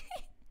gummy.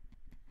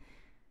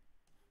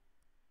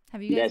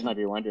 Have you guys might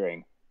be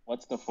wondering,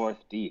 what's the 4th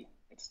D?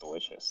 It's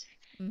delicious.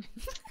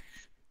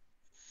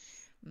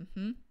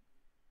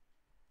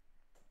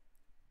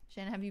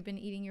 Shannon, have you been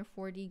eating your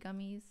 4D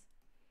gummies?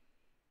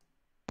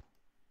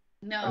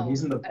 No. Are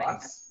these in the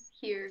box?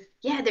 Here.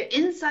 Yeah, they're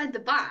inside the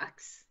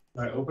box.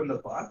 I open the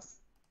box?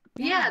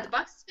 Yeah, the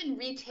box has been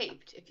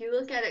retaped. If you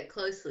look at it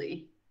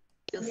closely,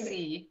 you'll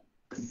see.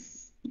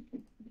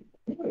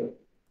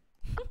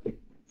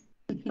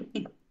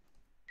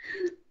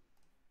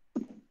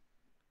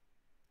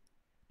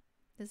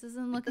 This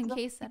isn't looking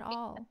case at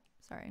all.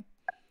 Sorry.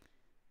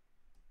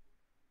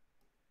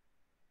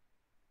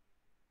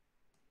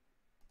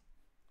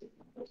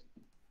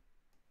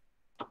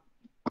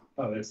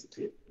 Oh, there's the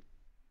tape.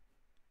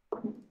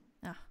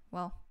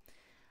 Well,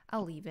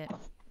 I'll leave it.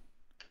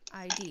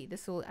 ID.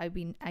 This will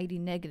be ID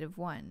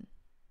 -1.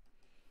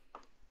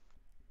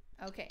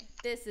 Okay,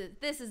 this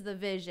is the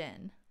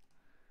vision.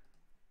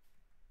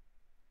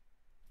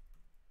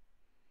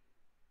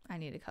 I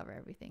need to cover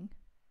everything.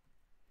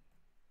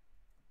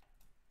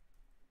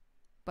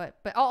 But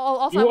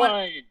also you I want.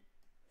 won.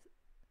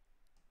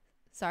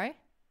 Sorry.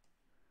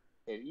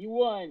 You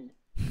won.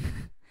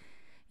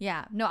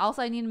 Yeah. No.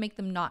 Also, I need to make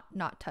them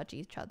not touch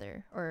each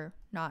other or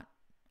not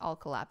all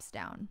collapse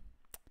down.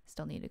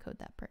 Still need to code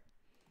that part.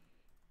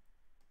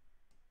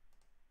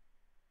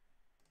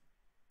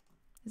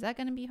 Is that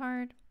going to be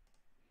hard?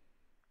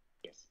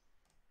 Yes.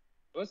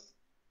 Let's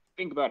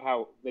think about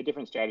how the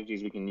different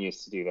strategies we can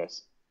use to do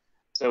this.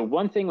 So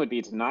one thing would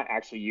be to not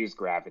actually use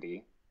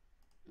gravity.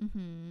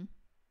 Mm-hmm.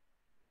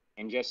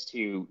 And just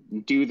to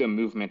do the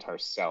movement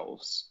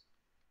ourselves.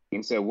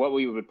 And so what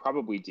we would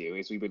probably do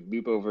is we would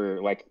loop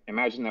over, like,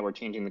 imagine that we're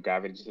changing the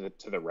gravity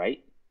to the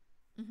right.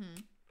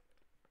 Mm-hmm.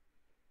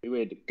 We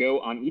would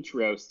go on each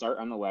row, start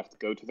on the left,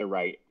 go to the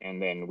right,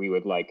 and then we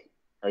would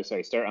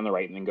start on the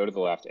right and then go to the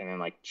left, and then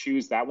like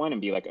choose that one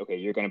and be like, okay,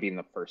 you're going to be in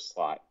the first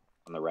slot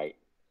on the right.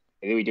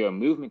 And then we do a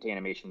movement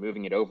animation,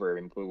 moving it over,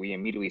 and we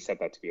immediately set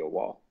that to be a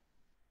wall.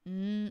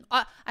 I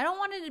don't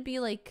want it to be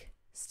like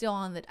still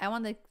on the. I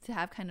want it to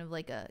have kind of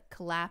like a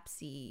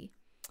collapsey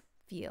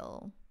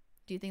feel.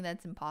 Do you think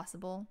that's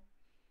impossible?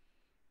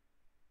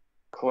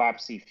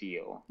 Collapsy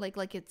feel.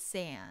 Like it's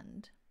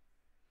sand.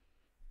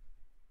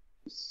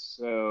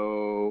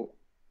 So,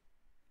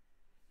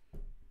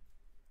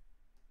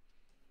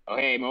 oh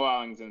hey,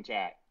 Moaling's in the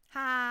chat.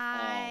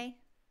 Hi.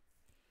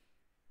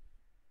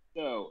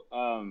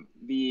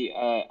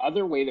 The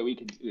other way that we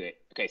could do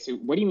it. Okay, so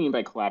what do you mean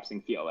by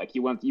collapsing feel? Like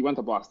you want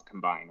the blocks to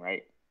combine,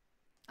 right?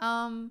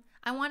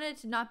 I want it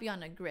to not be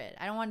on a grid.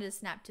 I don't want it to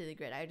snap to the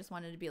grid. I just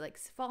want it to be like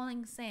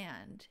falling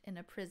sand in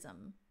a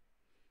prism.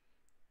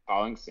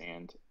 Falling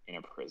sand in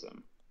a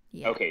prism.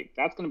 Yeah. Okay,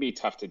 that's going to be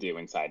tough to do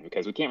inside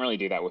because we can't really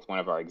do that with one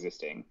of our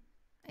existing.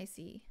 I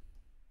see.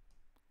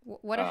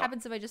 What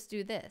happens if I just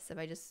do this? If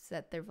I just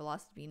set their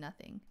velocity to be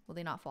nothing? Will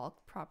they not fall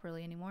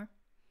properly anymore?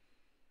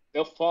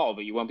 They'll fall,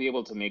 but you won't be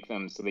able to make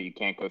them so that you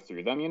can't go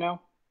through them, you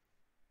know?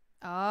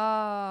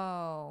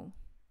 Oh.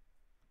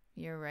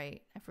 You're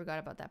right. I forgot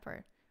about that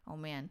part. Oh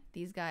man,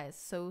 these guys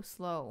so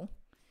slow.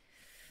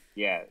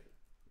 Yeah.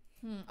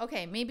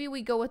 Okay, maybe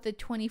we go with the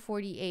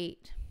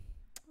 2048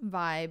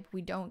 vibe.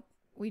 We don't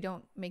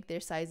make their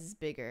sizes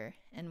bigger,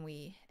 and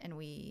we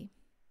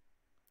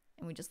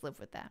just live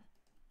with that.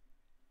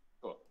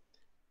 Cool.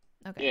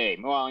 Okay. Yay,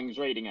 Moaling's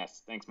rating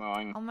us. Thanks,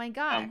 Moaling. Oh my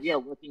gosh. We are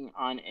working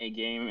on a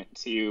game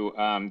to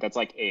that's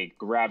like a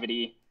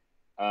gravity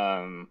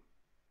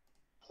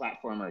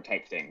platformer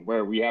type thing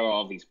where we have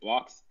all these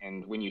blocks,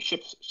 and when you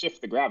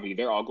shift the gravity,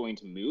 they're all going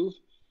to move,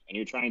 and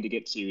you're trying to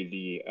get to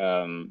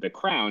the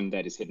crown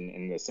that is hidden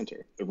in the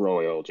center, the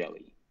royal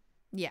jelly.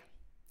 Yeah.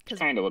 It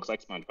kind of looks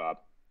like SpongeBob.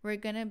 We're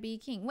gonna be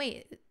king.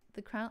 Wait,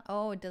 the crown.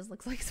 Oh, it does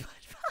look like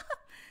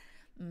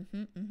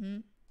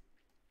SpongeBob.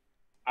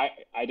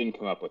 I didn't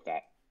come up with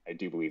that. I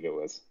do believe it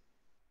was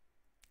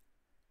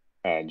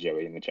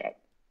Joey in the chat.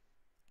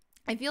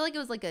 I feel like it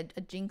was like a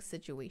Jinx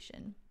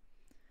situation.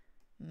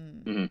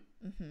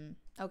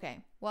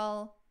 Okay.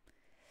 Well.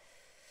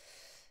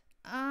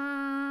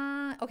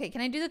 Okay.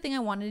 Can I do the thing I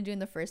wanted to do in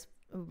the first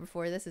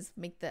before this? Is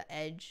make the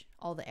edge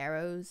all the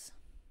arrows.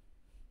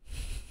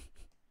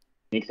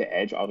 Make the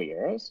edge all the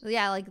arrows?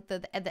 Yeah, like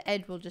the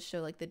edge will just show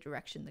like the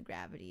direction the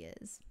gravity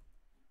is.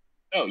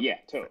 Oh yeah,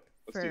 totally.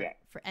 Let's do that.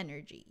 For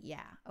energy.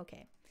 Yeah.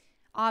 Okay.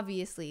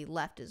 Obviously,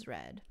 left is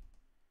red.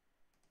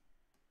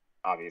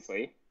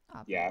 Obviously.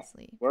 Yeah.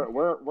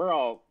 We're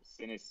all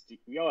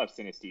we all have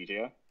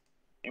synesthesia,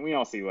 and we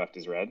all see left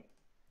is red.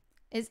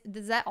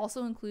 Does that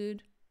also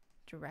include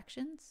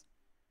directions?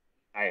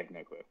 I have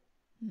no clue.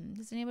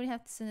 Does anybody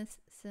have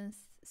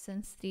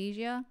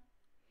synesthesia?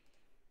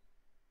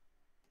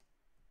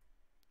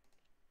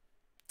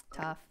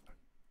 Tough.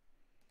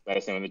 Let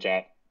us know in the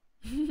chat.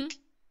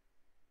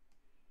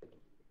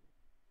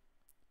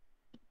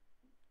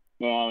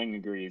 Moaling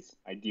agrees.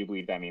 I do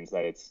believe that means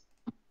that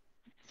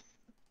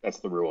that's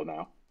the rule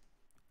now.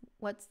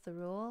 What's the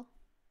rule?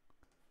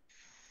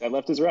 That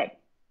left is red.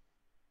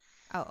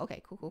 Oh,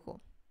 okay.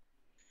 Cool.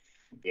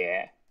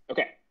 Yeah.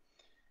 Okay.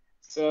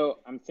 So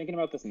I'm thinking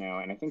about this now,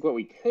 and I think what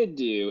we could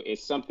do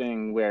is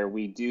something where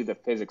we do the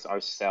physics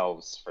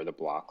ourselves for the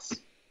blocks.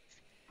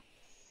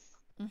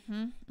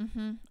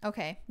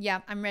 Okay.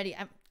 Yeah, I'm ready.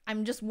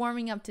 I'm just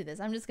warming up to this.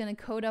 I'm just gonna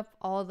code up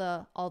all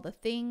the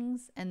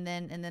things, and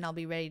then I'll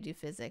be ready to do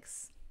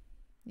physics.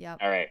 Yep.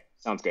 All right.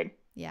 Sounds good.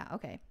 Yeah.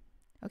 Okay.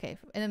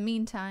 In the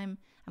meantime,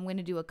 I'm going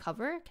to do a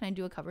cover. Can I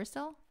do a cover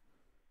still?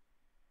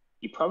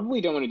 You probably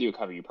don't want to do a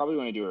cover. You probably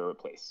want to do a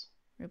replace.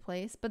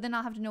 Replace, but then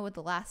I'll have to know what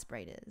the last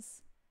sprite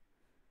is.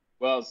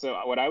 Well, so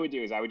what I would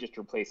do is I would just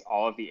replace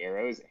all of the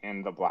arrows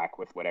and the black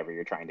with whatever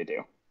you're trying to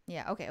do.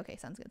 Yeah. Okay.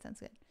 Sounds good.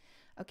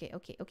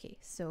 Okay.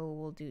 So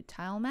we'll do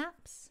tile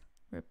maps.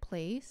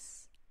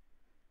 Replace.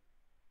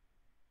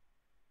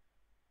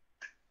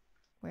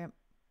 Where?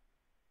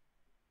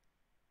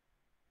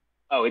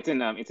 Oh, it's in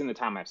the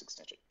time lapse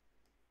extension.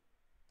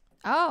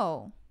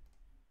 Oh.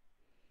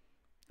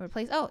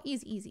 Replace. Oh,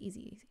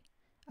 easy.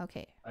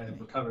 Okay. I have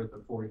recovered the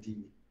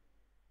 4D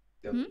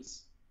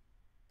gummies.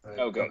 I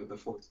have recovered the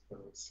 4D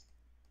gummies.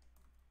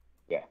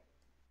 Yeah.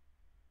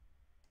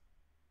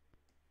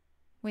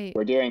 Wait.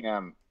 We're doing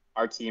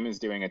our team is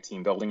doing a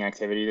team building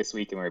activity this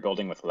week, and we're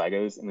building with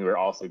Legos, and we were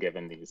also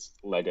given these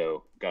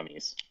Lego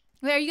gummies.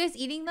 Wait, are you guys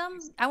eating them?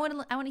 I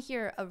want to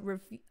hear a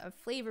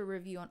flavor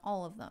review on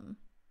all of them.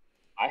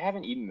 I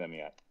haven't eaten them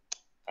yet.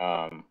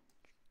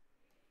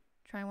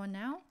 Try one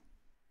now.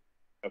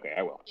 Okay,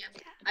 I will. Yeah,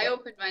 I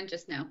opened mine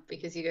just now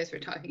because you guys were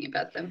talking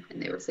about them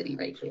and they were sitting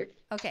right here.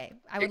 Okay,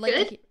 I They're would like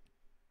to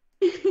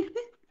hear.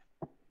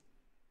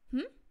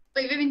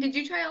 Wait, Vivian, did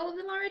you try all of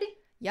them already?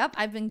 Yep,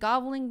 I've been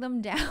gobbling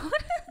them down.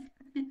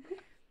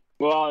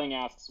 Walling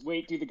asks,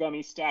 "Wait, do the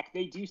gummies stack?"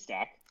 They do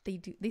stack. They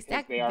do. They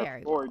stack they are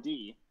very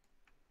 4D.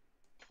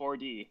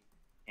 4D,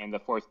 and the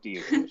fourth D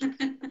is delicious.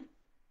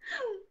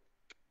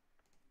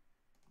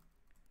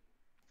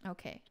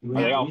 Okay.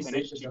 Are they all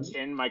finished to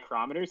 10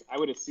 micrometers? I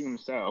would assume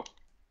so.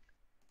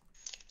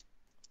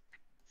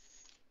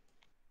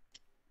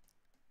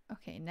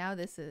 Okay, now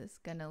this is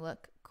gonna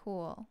look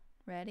cool.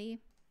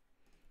 Ready?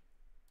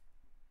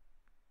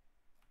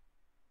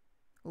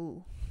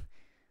 Ooh.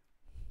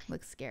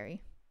 Looks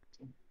scary.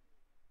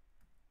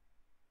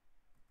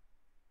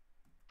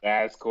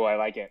 That's cool. I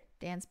like it.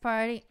 Dance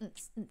party.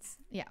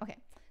 Yeah, okay.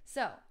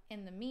 So,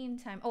 in the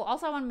meantime,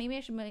 also maybe I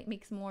should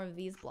make some more of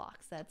these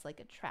blocks. That's like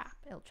a trap.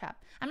 It'll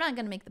trap. I'm not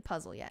going to make the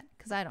puzzle yet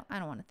cuz I don't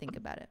want to think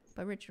about it.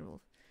 But Richard will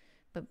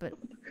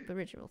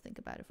Richard will think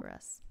about it for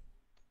us.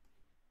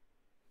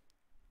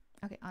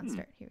 Okay, on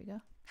start. Here we go.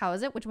 How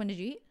is it? Which one did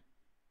you eat?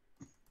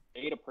 I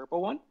ate a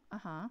purple one.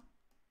 Uh-huh.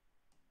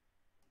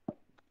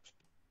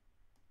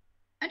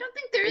 I don't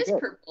think there is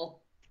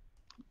purple.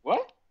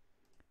 What?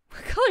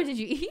 What color did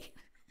you eat?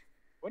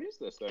 What is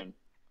this then?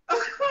 I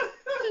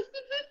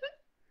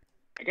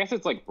guess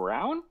it's like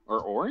brown or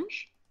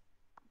orange.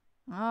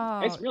 Oh.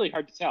 It's really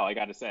hard to tell, I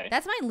gotta say.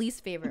 That's my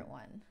least favorite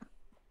one.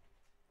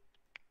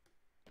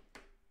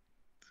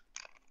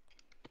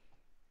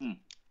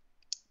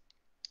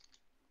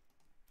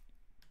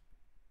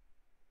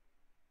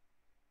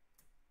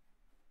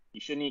 You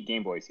shouldn't eat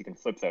Game Boys. You can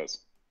flip those.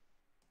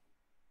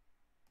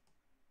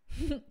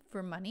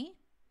 For money?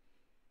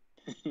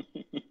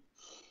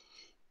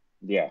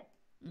 Yeah.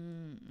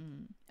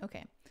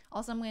 Okay.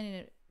 Also, I'm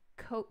going to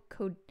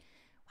code.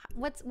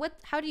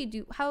 How do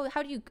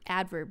you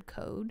adverb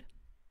code?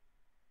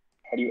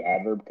 How do you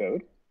adverb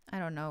code? I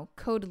don't know.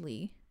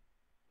 Codely.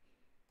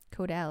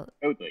 Codely.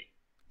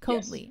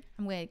 Codely. Yes.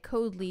 I'm going to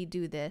codely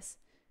do this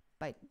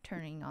by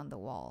turning on the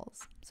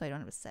walls, so I don't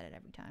have to set it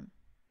every time.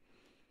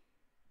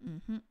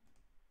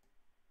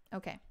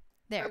 Okay.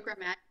 There.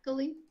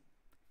 Programmatically?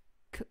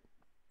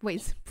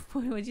 Wait,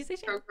 what did you say,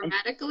 Shannon?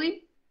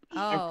 Programmatically? Oh.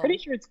 I'm pretty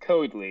sure it's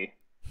Codely.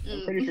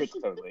 I'm pretty sure it's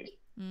Codely.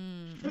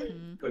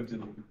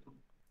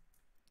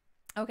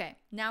 Okay,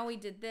 now we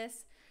did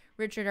this.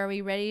 Richard, are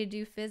we ready to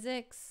do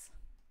physics?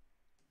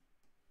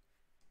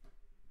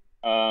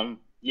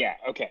 Yeah,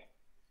 okay.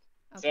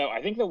 So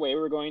I think the way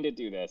we're going to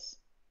do this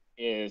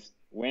is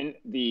when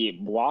the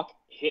block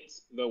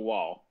hits the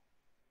wall,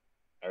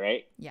 all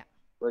right? Yeah.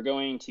 We're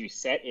going to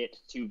set it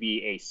to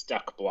be a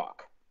stuck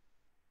block.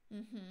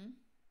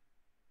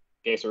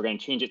 Okay, so we're going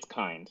to change its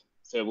kind.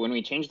 So when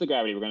we change the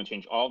gravity, we're going to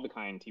change all of the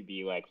kind to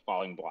be like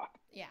falling block.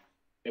 Yeah.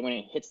 Then when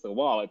it hits the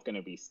wall, it's going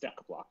to be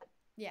stuck block.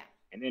 Yeah.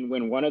 And then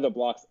when one of the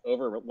blocks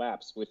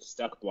overlaps with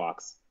stuck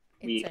blocks,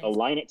 we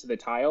align it to the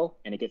tile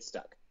and it gets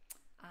stuck.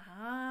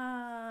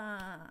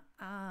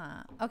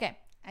 Okay,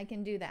 I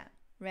can do that.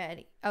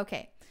 Ready.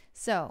 Okay,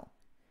 so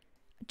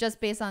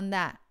just based on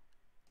that,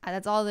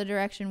 that's all the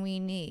direction we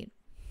need.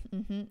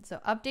 So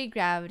update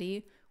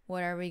gravity.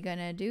 What are we going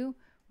to do?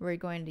 We're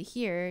going to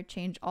here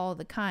change all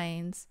the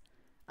kinds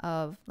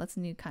of, let's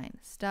new kind,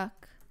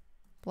 stuck,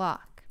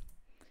 block.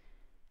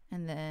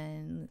 And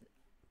then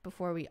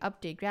before we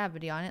update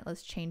gravity on it,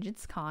 let's change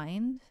its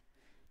kind.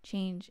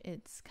 Change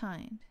its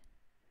kind.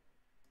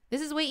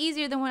 This is way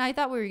easier than what I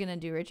thought we were going to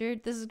do,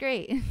 Richard. This is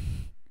great.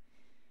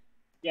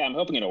 Yeah, I'm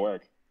hoping it'll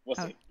work. We'll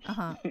see.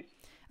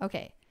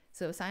 Okay,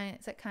 so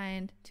set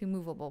kind to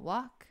movable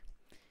block.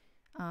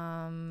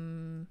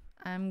 I'm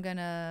going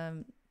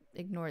to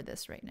ignore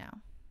this right now.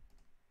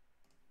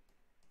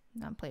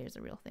 Non-player is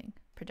a real thing.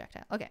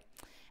 Projectile. Okay.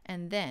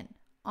 And then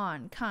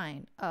on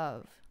kind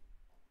of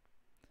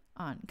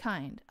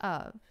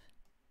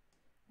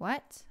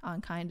what?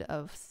 On kind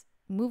of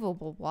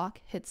movable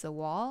block hits a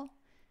wall.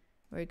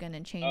 We're going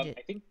to change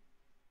it.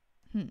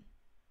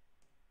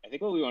 I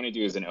think what we want to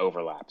do is an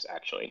overlaps,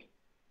 actually.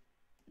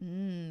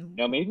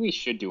 No, maybe we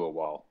should do a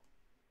wall.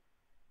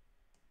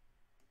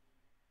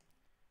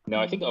 No,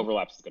 I think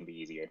overlaps is going to be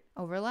easier.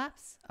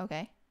 Overlaps?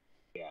 Okay.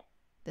 Yeah.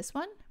 This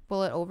one?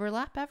 Will it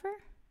overlap ever?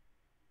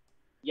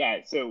 Yeah,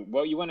 so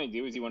what you want to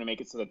do is you want to make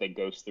it so that they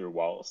go through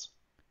walls.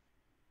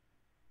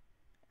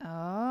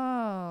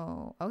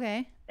 Oh,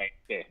 okay. Right,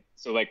 okay.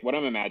 So like what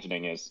I'm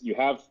imagining is you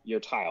have your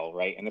tile,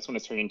 right? And this one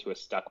is turned into a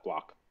stuck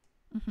block.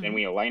 Then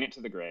we align it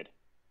to the grid.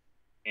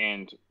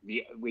 And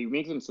we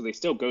make them so they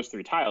still goes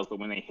through tiles, but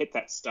when they hit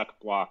that stuck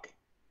block,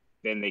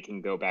 then they can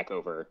go back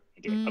over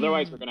and do it.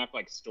 Otherwise, we're gonna have to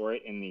like store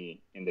it in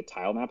the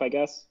tile map, I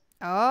guess.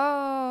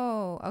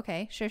 Oh,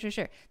 okay. Sure.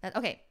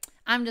 Okay.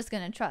 I'm just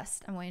gonna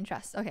trust. I'm going to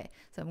trust. Okay.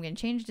 So I'm gonna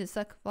change it to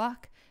stuck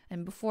block.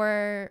 And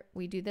before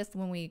we do this,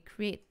 when we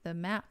create the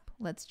map,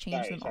 let's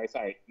change them.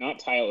 Sorry. Not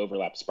tile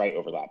overlap, sprite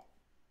overlap.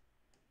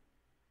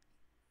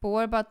 But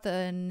what about the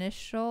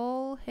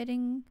initial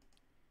hitting?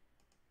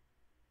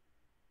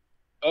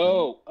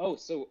 Oh,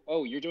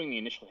 you're doing the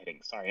initial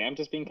hitting. Sorry, I'm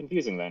just being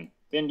confusing then.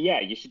 Then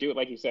yeah, you should do it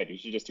like you said. You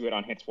should just do it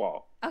on hits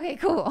wall. Okay,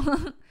 cool.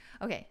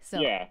 Okay,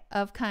 so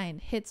of kind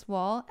hits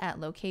wall at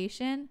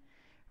location.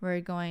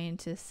 We're going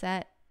to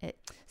set it.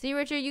 See,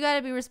 Richard, you got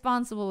to be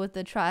responsible with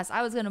the trust.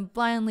 I was going to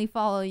blindly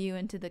follow you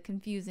into the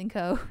confusing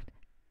code.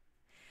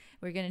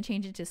 We're going to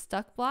change it to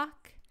stuck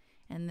block,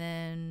 and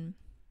then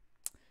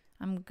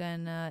I'm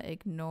going to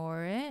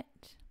ignore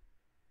it.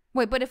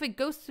 Wait, but if it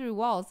goes through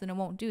walls, then it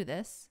won't do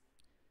this.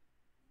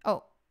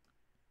 Oh.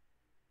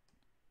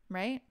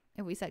 Right?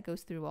 If we set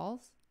goes through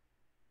walls?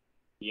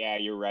 Yeah,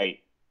 you're right.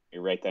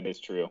 You're right. That is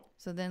true.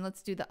 So then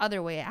let's do the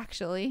other way,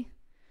 actually.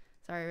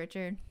 Sorry,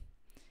 Richard.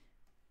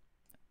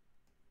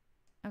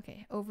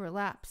 Okay,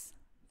 overlaps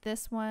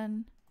this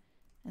one.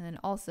 And then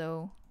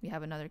also, we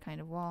have another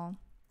kind of wall.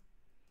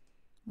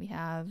 We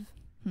have,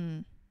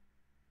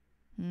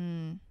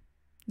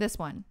 this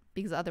one,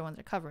 because the other ones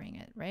are covering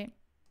it, right?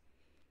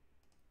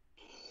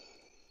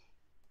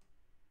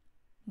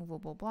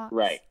 Movable blocks.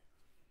 Right.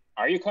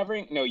 Are you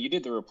covering? No, you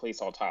did the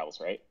replace all tiles,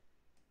 right?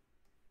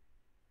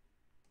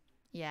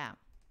 Yeah.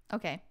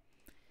 Okay.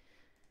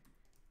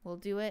 We'll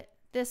do it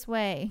this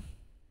way.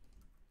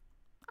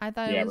 I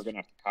thought we're going to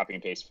have to copy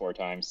and paste 4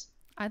 times.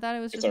 I thought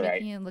it was just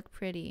making it look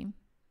pretty.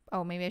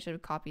 Oh, maybe I should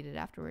have copied it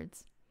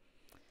afterwards.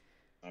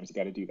 Sometimes you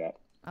got to do that.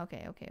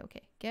 Okay.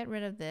 Get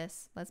rid of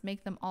this. Let's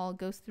make them all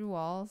goes through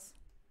walls.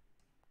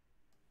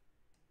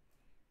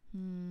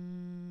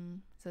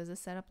 So is this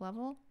setup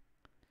level?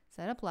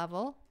 Setup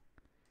level.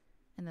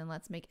 And then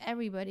let's make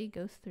everybody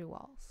goes through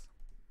walls.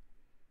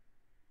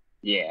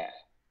 Yeah.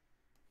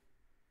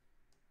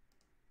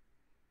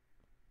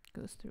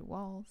 Goes through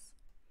walls.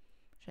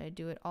 Should I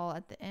do it all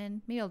at the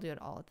end? Maybe I'll do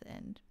it all at the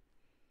end.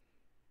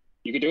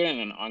 You could do it in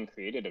an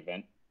uncreated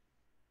event.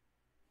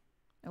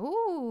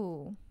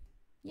 Ooh.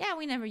 Yeah,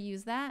 we never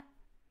used that.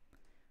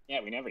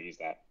 Yeah, we never used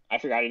that. I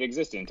forgot it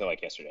existed until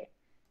like yesterday.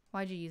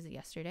 Why'd you use it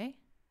yesterday?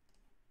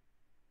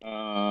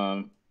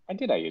 Why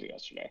did I use it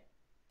yesterday?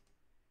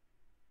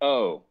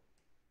 Oh.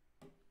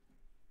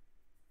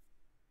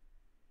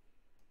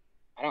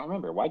 I don't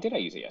remember. Why did I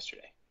use it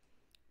yesterday?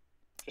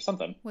 Or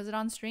something. Was it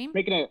on stream?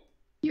 We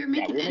were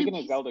making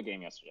a Zelda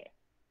game yesterday.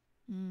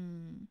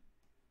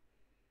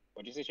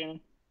 What'd you say, Shannon?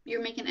 You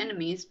were making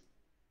enemies.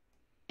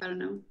 I don't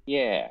know.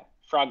 Yeah,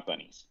 frog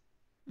bunnies.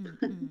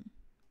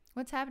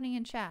 What's happening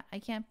in chat? I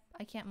can't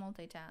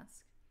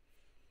multitask.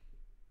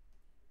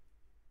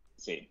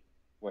 See,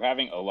 we're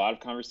having a lot of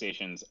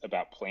conversations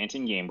about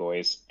planting Game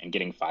Boys and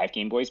getting 5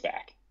 Game Boys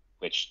back,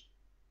 which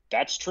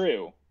that's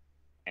true,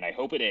 and I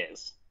hope it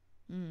is.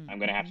 I'm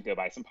gonna have to go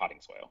buy some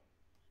potting soil.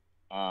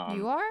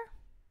 You are?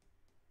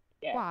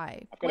 Yeah.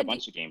 Why? I've got a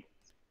bunch of Game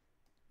Boys.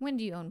 When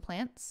do you own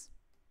plants?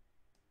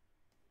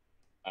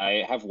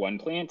 I have one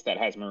plant that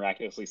has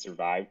miraculously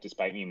survived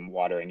despite me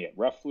watering it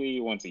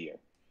roughly once a year.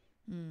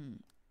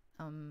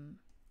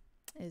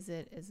 Is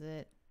it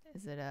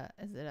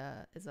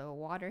a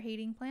water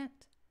hating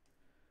plant?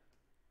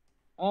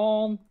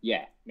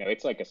 Yeah. No,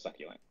 it's like a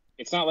succulent.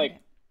 It's not like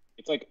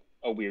it's like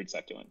a weird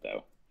succulent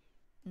though.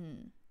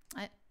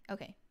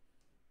 Okay.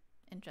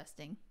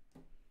 Interesting.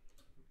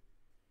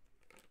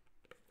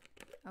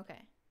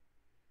 Okay.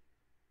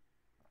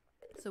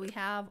 So we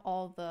have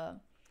all the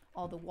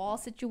wall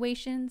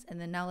situations, and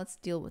then now let's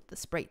deal with the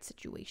sprite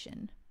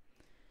situation.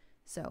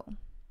 So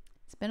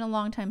it's been a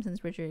long time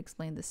since Richard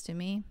explained this to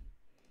me.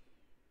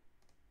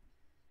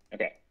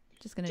 Okay.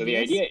 Just gonna. So the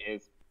idea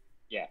is,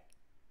 yep.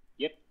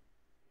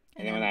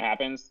 And then when that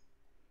happens,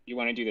 you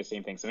want to do the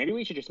same thing. So maybe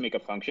we should just make a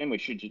function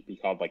which should be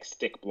called like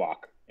stick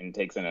block, and it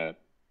takes in a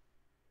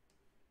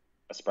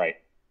sprite,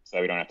 so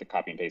that we don't have to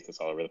copy and paste this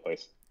all over the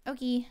place.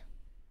 Okay.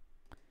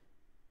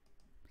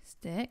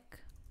 Stick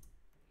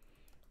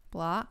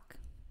block.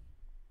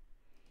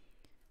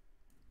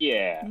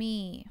 Yeah.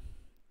 Me.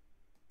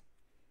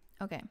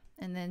 Okay,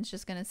 and then it's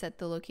just gonna set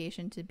the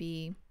location to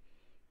be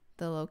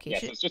the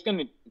location. Yeah, so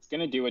it's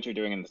gonna do what you're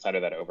doing in the side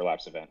of that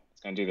overlaps event.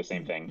 It's gonna do the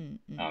same thing.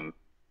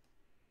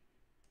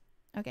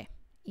 Okay,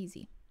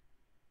 easy.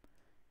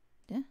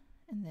 Yeah,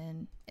 and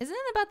then isn't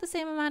it about the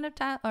same amount of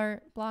tile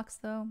or blocks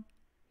though?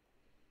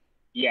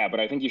 Yeah,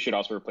 but I think you should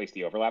also replace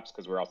the overlaps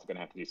because we're also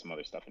gonna have to do some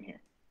other stuff in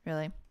here.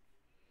 Really?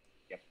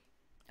 Yep.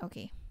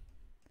 Okay.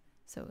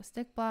 So a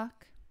stick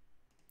block.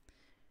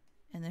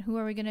 And then who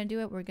are we going to do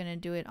it? We're going to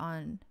do it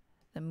on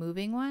the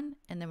moving one.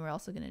 And then we're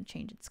also going to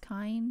change its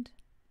kind.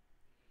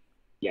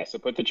 Yeah, so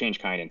put the change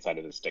kind inside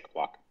of the stick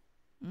block.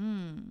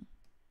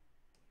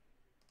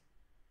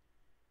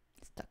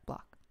 Stuck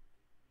block.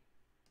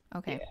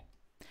 Okay. Yeah.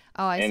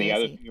 Oh, I see. And the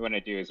other thing we want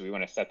to do is we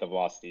want to set the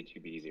velocity to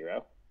be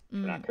 0,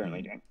 which we're not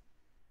currently doing.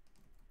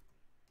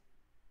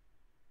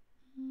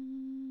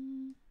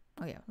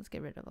 Oh yeah, let's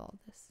get rid of all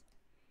this.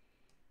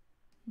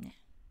 Yeah.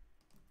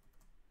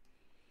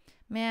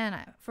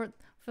 Man, for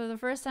the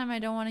first time, I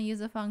don't want to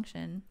use a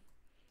function.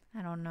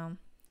 I don't know.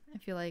 I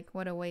feel like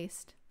what a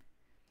waste.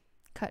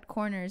 Cut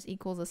corners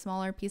equals a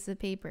smaller piece of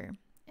paper.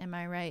 Am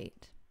I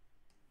right?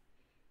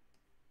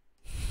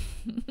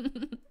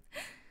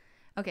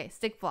 Okay,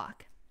 stick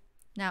block.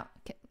 Now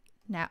can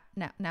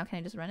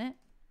I just run it?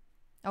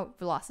 Oh,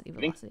 velocity.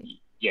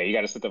 Yeah, you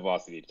got to set the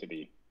velocity to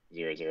be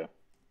 0, 0.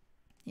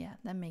 Yeah,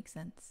 that makes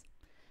sense.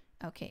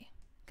 Okay,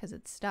 because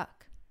it's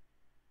stuck.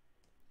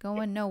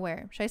 Going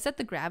nowhere. Should I set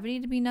the gravity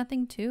to be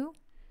nothing too?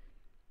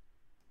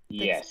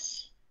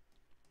 Yes.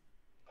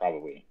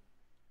 Probably.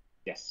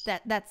 Yes.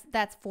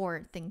 That's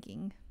forward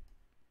thinking.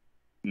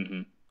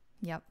 Mm-hmm.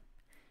 Yep.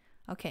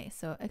 Okay,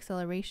 so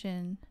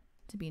acceleration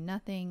to be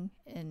nothing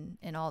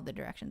in all the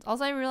directions.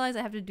 Also, I realize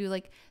I have to do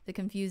like the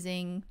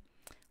confusing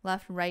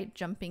left right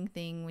jumping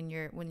thing when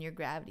your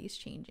gravity is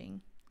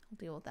changing. I'll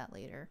deal with that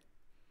later.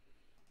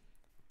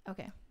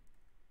 Okay.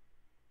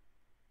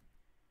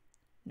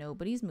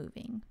 Nobody's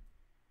moving.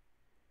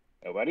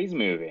 Nobody's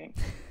moving.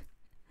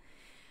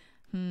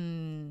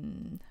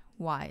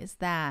 Why is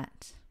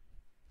that?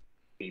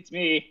 Beats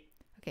me.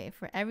 Okay,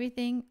 for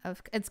everything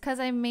it's because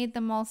I made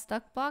them all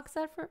stuck blocks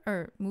at first,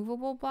 or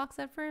movable blocks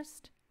at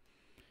first.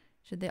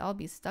 Should they all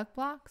be stuck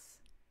blocks?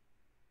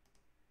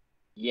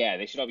 Yeah,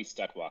 they should all be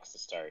stuck blocks to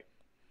start.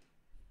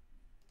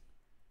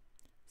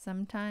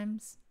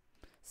 Sometimes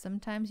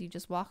you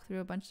just walk through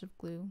a bunch of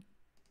glue.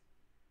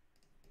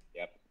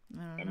 Yep.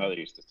 My mother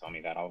used to tell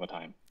me that all the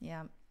time.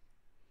 Yeah.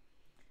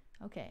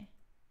 Okay.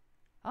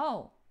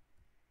 Oh.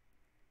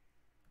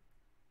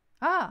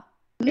 Ah.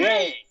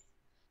 Hey!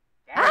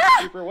 That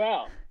works super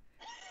well.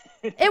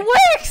 It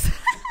works!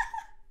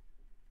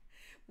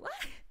 What?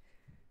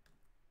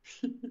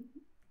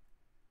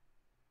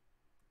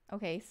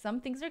 Okay,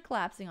 some things are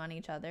collapsing on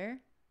each other.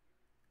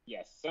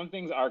 Yes, some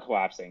things are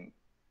collapsing,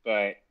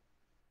 but...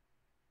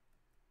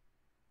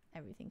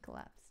 Everything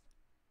collapsed.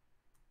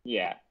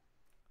 Yeah.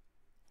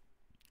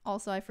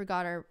 Also, I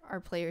forgot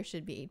our players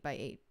should be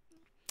 8x8.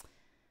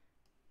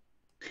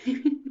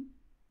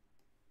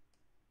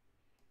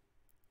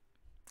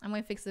 I'm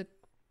going to fix the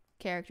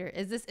character.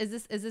 Is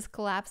this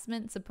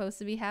collapsement supposed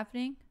to be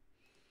happening?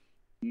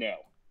 No,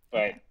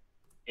 but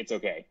it's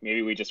okay.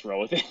 Maybe we just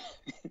roll with it.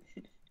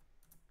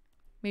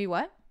 Maybe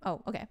what?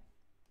 Oh, okay.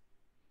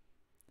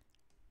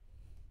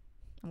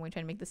 I'm going to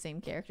try to make the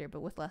same character, but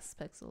with less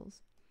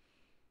pixels.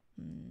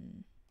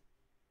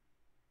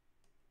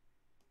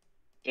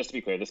 Just to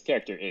be clear, this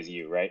character is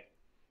you, right?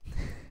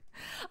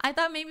 I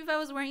thought maybe if I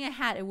was wearing a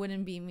hat, it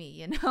wouldn't be me,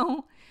 you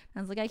know? I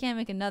was like, I can't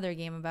make another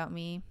game about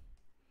me.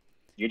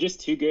 You're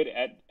just too good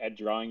at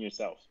drawing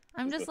yourself.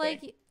 I'm just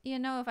like, you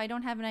know, if I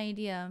don't have an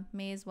idea,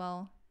 may as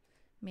well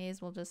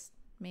just.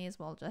 May as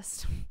well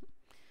just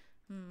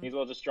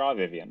draw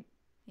Vivian.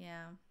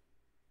 Yeah.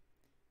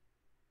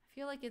 I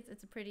feel like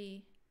it's a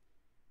pretty,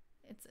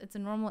 it's a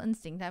normal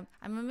instinct.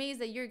 I'm amazed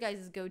that your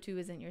guys' go-to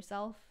isn't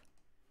yourself.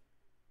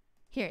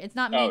 Here, it's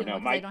not me anymore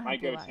because I don't have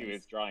blue eyes. My go-to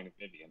is drawing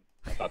Vivian.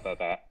 I thought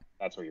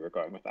that's where you were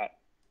going with that.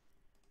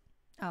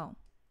 Oh.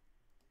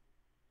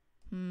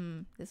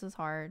 This was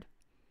hard.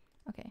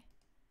 Okay.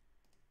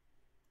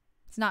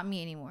 It's not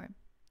me anymore.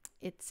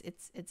 It's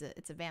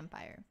a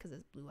vampire because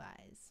it's blue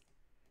eyes.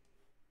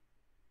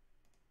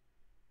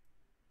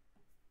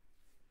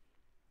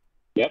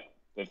 Yep.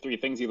 The 3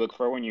 things you look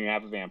for when you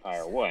have a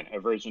vampire. 1,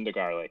 aversion to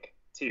garlic.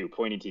 2,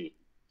 pointy teeth.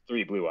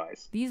 3, blue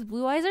eyes. These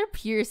blue eyes are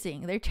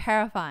piercing. They're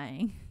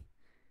terrifying.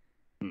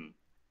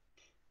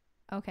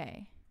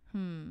 Okay.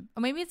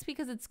 Or maybe it's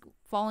because it's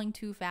falling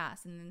too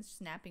fast and then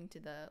snapping to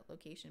the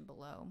location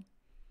below.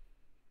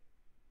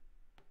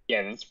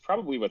 Yeah, that's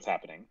probably what's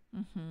happening.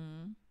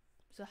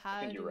 So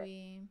how do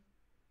we...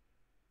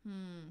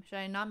 Should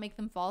I not make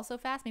them fall so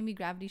fast? Maybe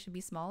gravity should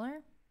be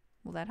smaller?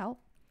 Will that help?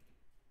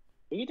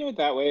 We can do it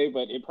that way,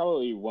 but it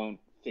probably won't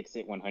fix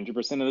it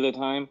 100% of the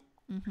time.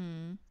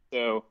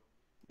 So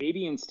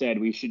maybe instead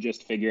we should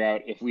just figure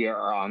out if we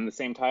are on the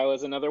same tile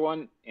as another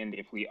one, and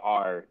if we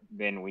are,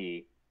 then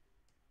we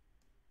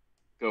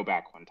go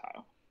back 1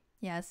 tile.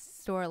 Yeah,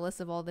 store a list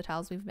of all the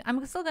tiles we've been...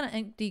 I'm still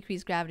gonna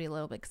decrease gravity a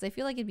little bit because I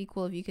feel like it'd be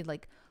cool if you could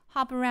like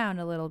hop around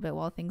a little bit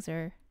while things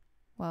are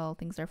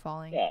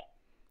falling. Yeah.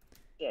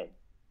 Sure.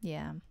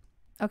 Yeah.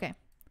 Okay.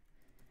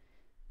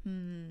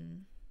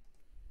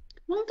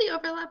 Won't the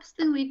overlaps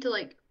then lead to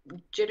like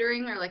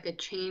jittering or like a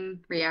chain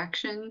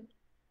reaction?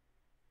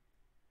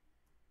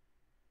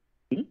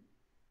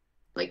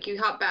 Like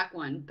you hop back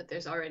 1, but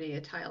there's already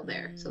a tile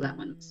there, so that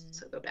one's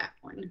so go back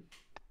 1.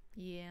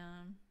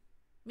 Yeah.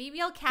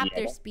 Maybe I'll cap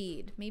their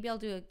speed. Maybe I'll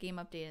do a game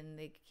update and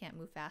they can't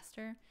move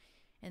faster.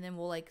 And then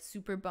we'll like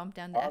super bump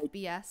down the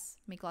FPS,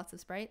 make lots of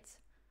sprites.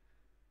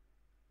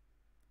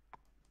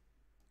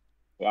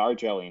 They are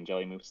jelly, and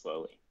jelly moves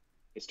slowly,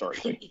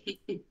 historically.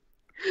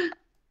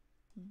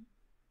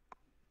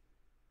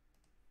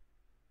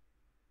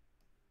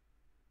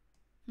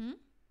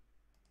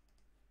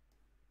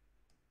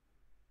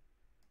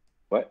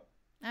 What?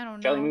 I don't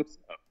know. Jelly moves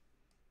slow.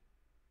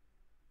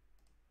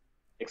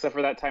 Except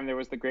for that time there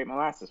was the Great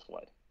Molasses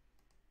Flood.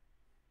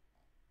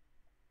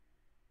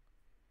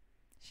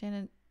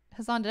 Shannon,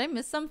 Hassan, did I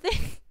miss something?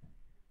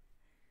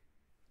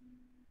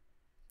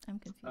 I'm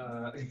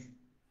confused.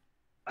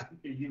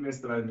 You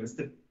missed it. I missed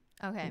it.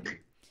 Okay.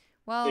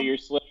 Well. So you're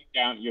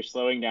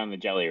slowing down the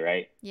jelly,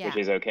 right? Yeah. Which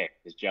is okay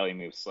because jelly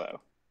moves slow.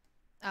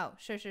 Oh,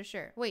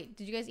 sure. Wait,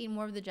 did you guys eat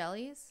more of the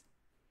jellies?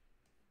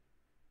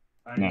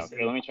 No.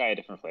 Here, let me try a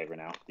different flavor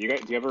now. Do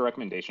you have a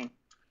recommendation?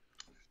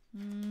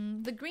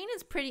 The green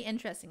is pretty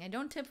interesting. I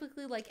don't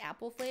typically like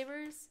apple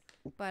flavors,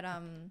 but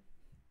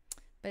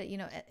you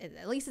know,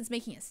 at least it's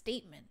making a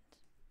statement.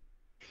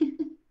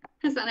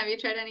 Hassan, have you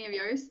tried any of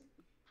yours?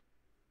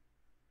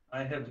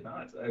 I have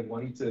not. I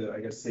wanted to, I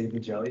guess, save the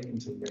jelly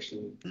until we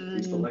actually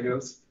use the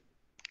Legos.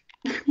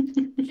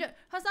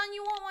 Hassan,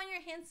 you won't want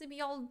your hands to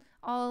be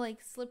all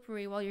like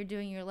slippery while you're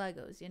doing your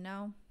Legos, you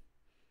know?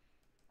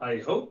 I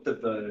hope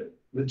that the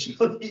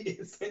jelly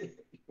isn't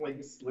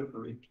like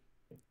slippery.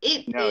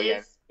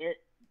 Yes.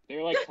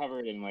 They're like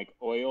covered in like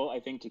oil, I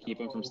think, to keep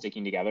them from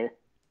sticking together.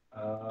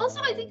 Also,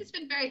 I think it's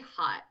been very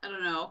hot. I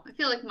don't know. I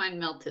feel like mine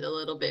melted a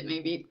little bit,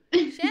 maybe.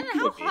 Shannon,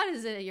 how hot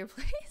is it at your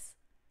place?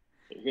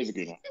 Here's a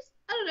good one.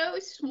 I don't know.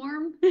 It's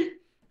warm.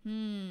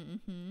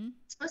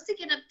 It's supposed to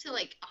get up to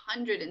like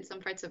 100 in some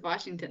parts of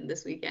Washington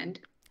this weekend.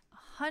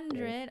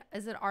 100?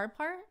 Is it our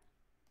part?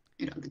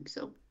 I don't think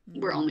so.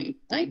 We're only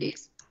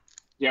 90s.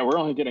 Yeah, we're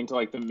only getting to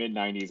like the mid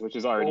 90s, which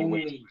is already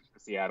way too much for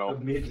Seattle.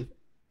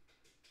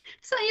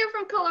 So you're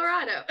from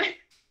Colorado.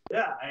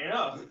 Yeah, I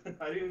know.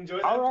 I didn't enjoy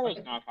that.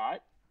 Colorado's not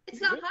hot.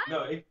 It's not hot?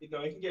 No, it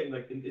can get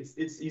like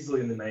it's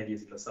easily in the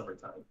 90s in the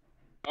summertime.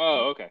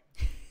 Oh, okay.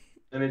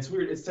 And it's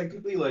weird. It's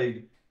technically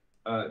like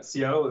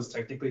Seattle is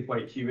technically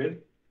quite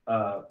humid,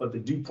 but the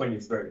dew point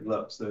is very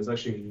low, so there's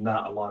actually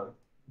not a lot of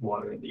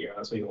water in the air.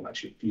 That's why you don't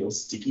actually feel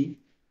sticky.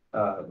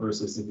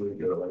 Versus if we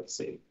go to like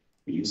say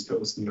the East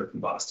Coast, New York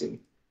and Boston,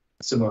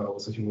 similar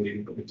levels of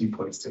humidity, but the dew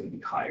points tend to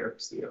be higher,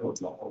 so you know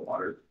it's a lot more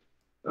water.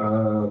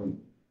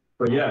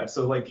 But yeah,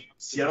 so like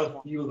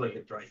Seattle feels like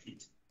a dry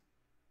heat.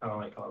 I don't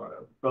like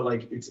Colorado, but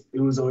like it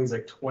was always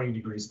like 20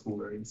 degrees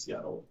cooler in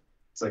Seattle.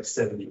 It's like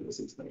 70 when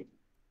it's night.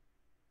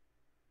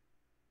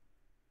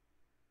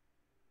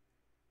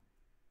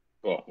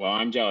 Cool. Well,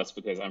 I'm jealous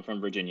because I'm from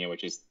Virginia,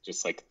 which is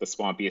just like the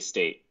swampiest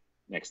state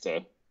next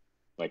to,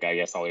 like, I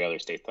guess all the other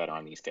states that are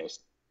on the East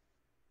Coast.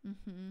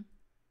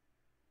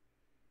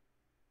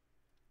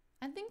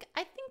 I think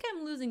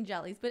I'm losing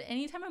jellies, but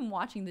anytime I'm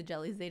watching the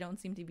jellies, they don't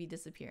seem to be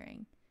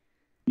disappearing.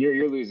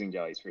 You're losing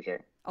jellies for sure.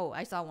 Oh,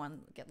 I saw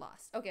one get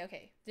lost.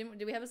 Okay.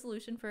 Do we have a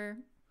solution for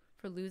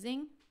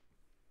losing?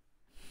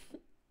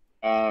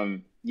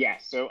 Yeah.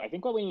 So I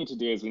think what we need to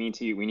do is we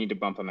need to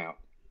bump them out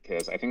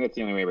because I think that's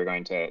the only way we're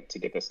going to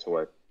get this to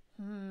work.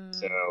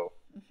 So.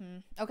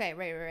 Okay.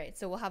 Right.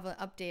 So we'll have an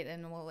update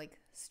and we'll like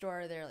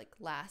store their like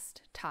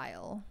last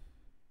tile.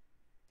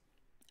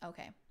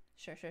 Okay.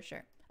 Sure.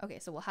 Okay.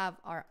 So we'll have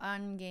our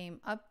on-game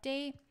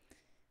update.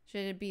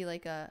 Should it be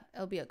like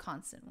it'll be a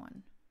constant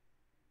one.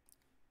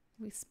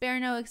 We spare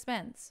no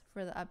expense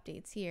for the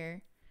updates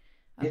here.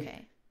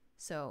 Okay,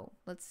 so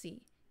let's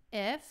see.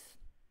 If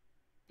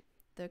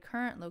the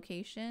current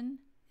location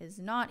is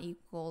not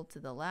equal to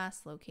the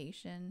last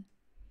location.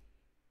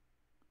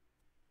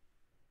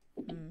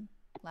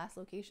 Last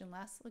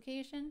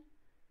location.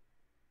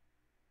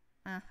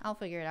 I'll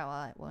figure it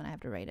out when I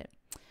have to write it.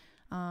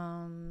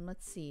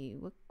 Let's see.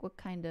 What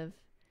kind of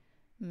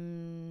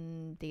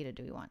data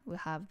do we want? We'll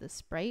have the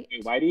sprite.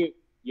 Why do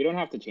you don't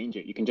have to change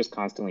it. You can just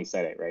constantly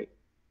set it, right?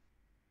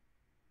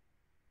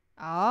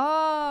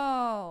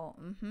 Oh,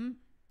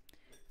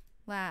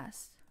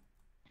 last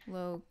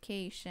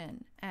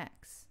location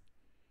X.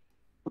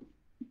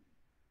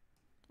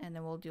 And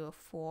then we'll do a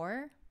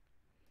 4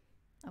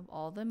 of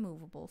all the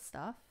movable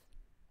stuff.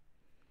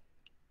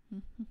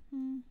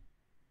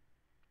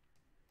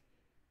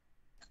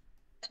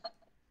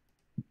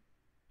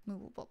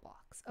 Movable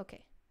box.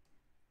 Okay.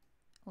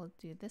 We'll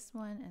do this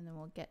one and then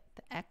we'll get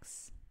the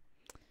X.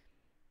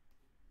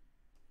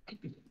 Do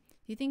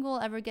you think we'll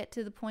ever get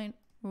to the point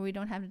where we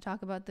don't have to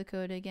talk about the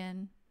code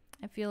again?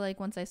 I feel like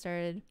once I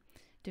started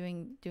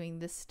doing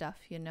this stuff,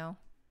 you know,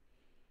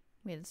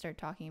 we had to start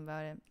talking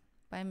about it.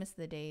 But I miss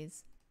the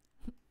days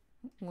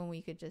when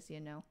we could just, you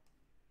know,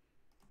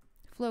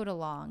 float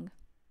along.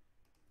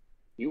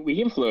 We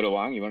can float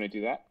along. You want to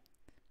do that?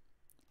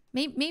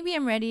 Maybe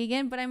I'm ready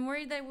again, but I'm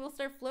worried that we'll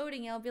start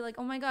floating and I'll be like,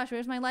 oh my gosh,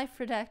 where's my life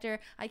protector?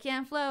 I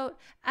can't float.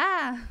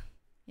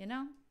 You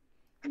know?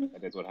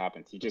 That is what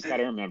happens. You just got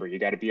to remember, you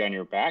got to be on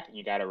your back and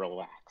you got to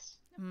relax.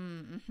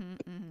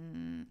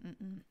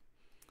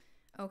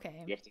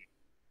 Okay. You have to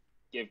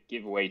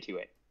give way to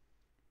it.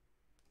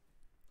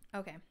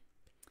 Okay.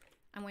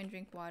 I'm going to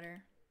drink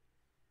water.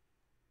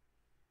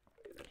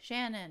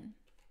 Shannon.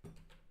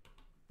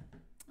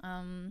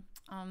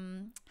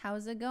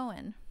 How's it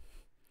going?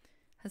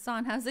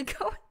 Hassan, how's it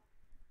going?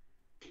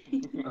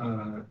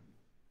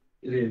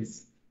 It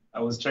is I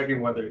was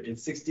checking whether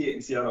it's 68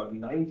 in Seattle and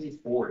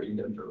 94 in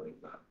Denver right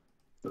now.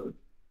 So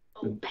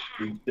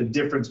the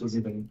difference was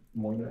even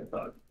more than I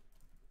thought.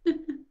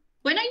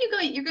 When are you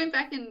going? You're going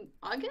back in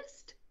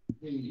August?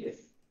 Yes.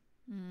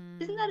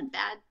 Isn't that a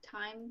bad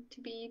time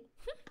to be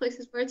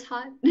places where it's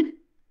hot?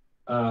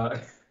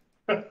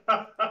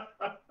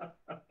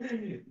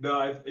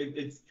 No,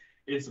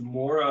 it's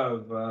more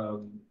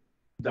of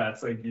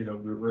that's like, you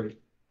know,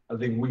 I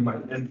think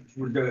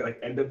we're gonna like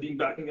end up being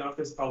back in the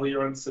office probably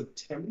around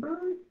September.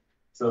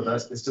 So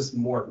it's just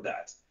more of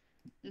that.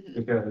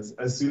 Because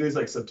as soon as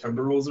like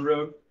September rolls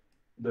around,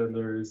 then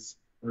there's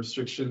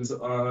restrictions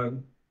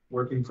on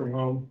working from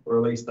home, or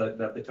at least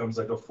that becomes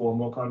like a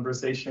formal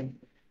conversation,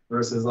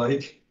 versus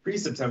like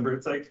pre-September,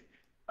 it's like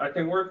I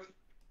can work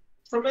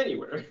from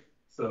anywhere.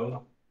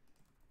 So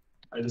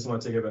I just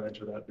want to take advantage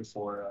of that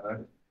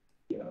before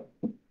you know,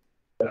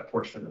 that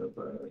portion of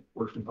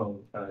work from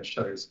home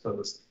shutters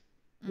closed.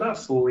 Not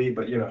fully,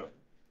 but you know,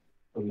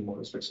 there'll be more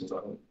restrictions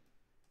on it.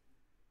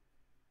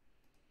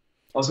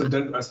 Also,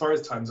 as far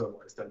as time zone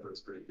wise, Denver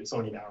is great. It's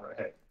only an hour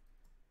ahead.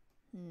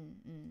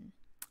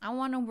 I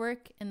want to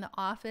work in the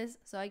office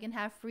so I can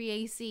have free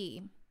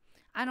AC.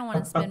 I don't want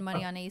to spend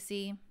money on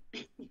AC.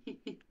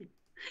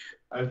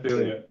 I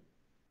feel you.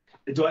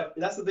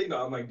 That's the thing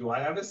though. I'm like, do I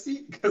have a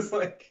seat? Because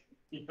like,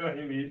 you know what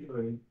I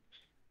mean?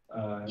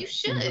 Like, you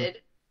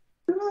should.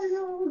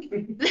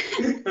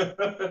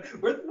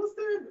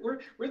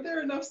 Were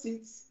there enough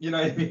seats? You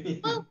know what I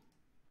mean? Well,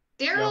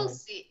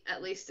 Daryl's seat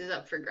at least is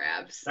up for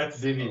grabs. That's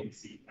Vivian's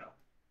seat now.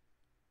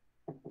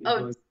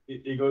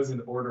 It goes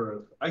in order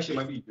of, actually it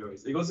might be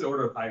Joey's. It goes in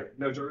order of hiring.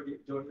 No, Joey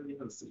already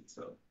has a seat,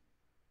 so.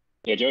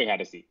 Yeah, Joey had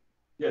a seat.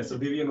 Yeah, so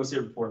Vivian was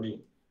here before me,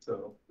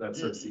 so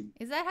that's her seat.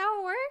 Is that how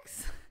it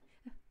works?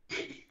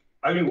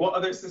 I mean, what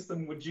other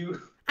system would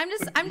you? I'm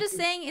just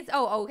saying it's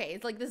okay.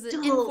 It's like this is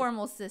an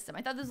informal system.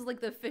 I thought this was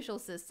like the official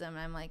system.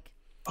 I'm like,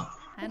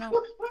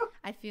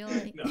 I feel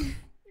like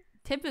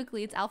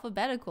typically it's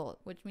alphabetical,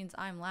 which means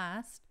I'm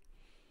last.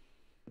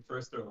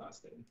 First or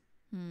last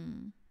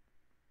name.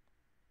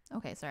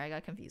 Okay, sorry, I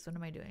got confused. What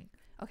am I doing?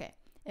 Okay,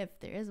 if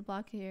there is a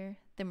block here,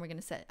 then we're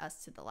gonna set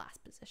us to the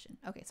last position.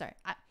 Okay, sorry,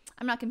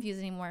 I'm not confused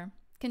anymore.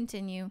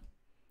 Continue.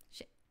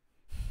 Shit.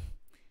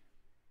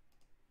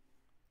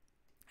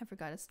 I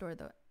forgot to store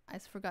the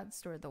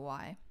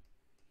Y.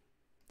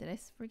 Did I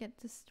forget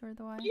to store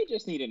the Y? You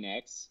just need an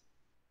X.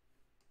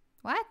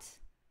 What?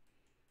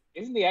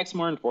 Isn't the X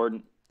more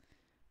important?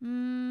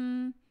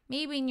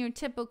 Maybe in your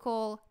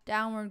typical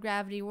downward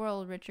gravity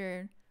world,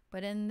 Richard,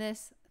 but in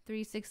this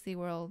 360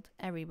 world,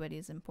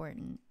 everybody's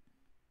important.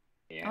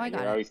 Yeah,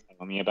 you're always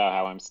telling me about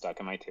how I'm stuck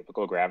in my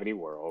typical gravity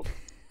world.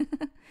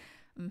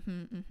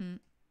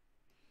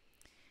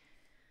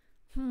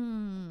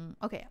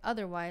 Okay,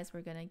 otherwise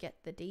we're gonna get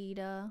the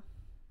data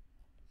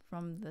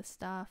from the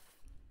stuff.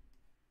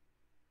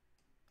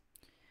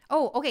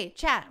 Oh, okay,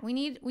 chat. We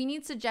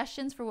need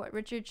suggestions for what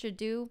Richard should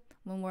do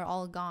when we're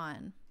all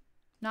gone.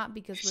 Not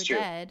because we're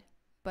dead,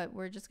 but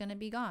we're just gonna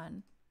be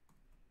gone.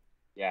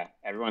 Yeah,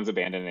 everyone's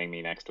abandoning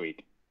me next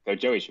week. So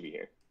Joey should be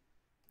here.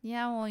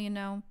 Yeah, well, you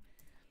know,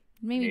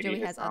 maybe Joey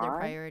has other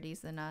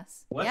priorities than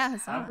us. What's yeah,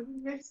 Hassan.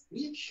 happening next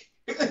week?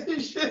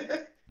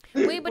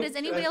 Wait, but is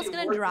anybody else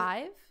gonna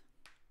drive?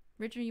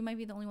 Richard, you might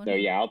be the only one. So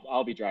yeah,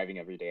 I'll be driving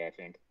every day, I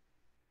think.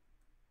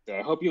 So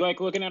I hope you like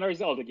looking at our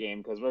Zelda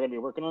game, because we're gonna be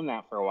working on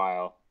that for a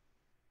while.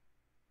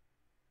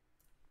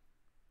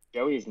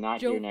 Joey's not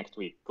here next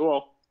week.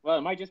 Cool. Well,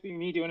 it might just be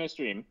me doing a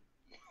stream.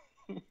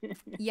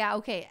 Yeah,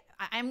 okay.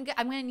 I'm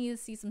gonna need to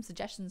see some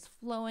suggestions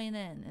flowing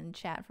in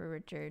chat for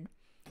Richard.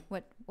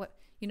 What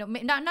you know,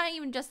 not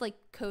even just like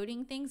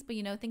coding things, but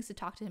you know, things to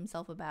talk to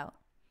himself about.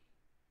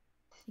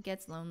 It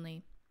gets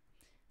lonely.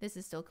 This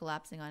is still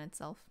collapsing on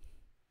itself.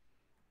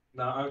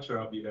 No, I'm sure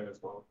I'll be there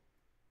as well.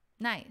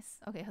 Nice.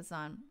 Okay,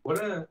 Hassan.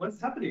 What's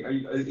happening?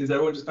 Is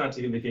everyone just kind of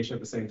taking vacation at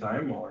the same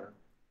time, or?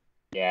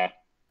 Yeah.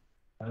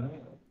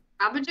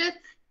 Abhijit,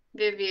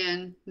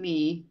 Vivian,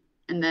 me,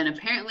 and then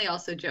apparently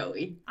also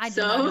Joey. I did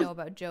not know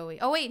about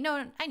Joey. Oh wait,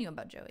 no, I knew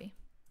about Joey.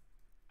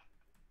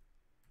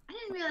 I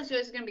didn't realize Joey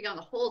was going to be gone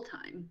the whole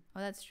time. Oh,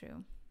 that's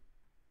true.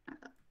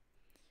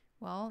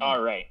 Well.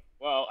 All right.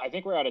 Well, I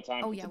think we're out of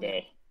time for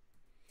today.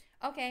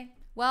 Okay.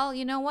 Well,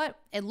 you know what?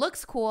 It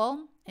looks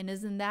cool, and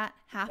isn't that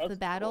half the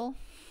battle?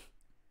 Cool.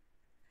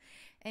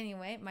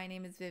 Anyway, my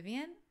name is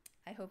Vivian.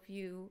 I hope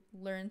you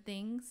learn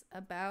things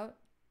about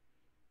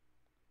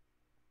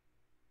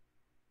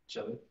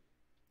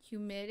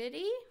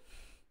humidity.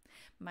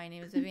 My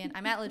name is Vivian.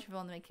 I'm at Litchfield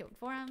on the MakeCode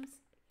forums.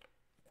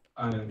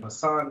 I'm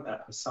Hassan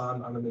at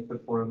Hassan on the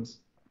MakeCode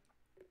forums.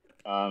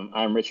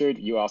 I'm Richard.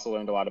 You also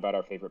learned a lot about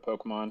our favorite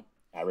Pokemon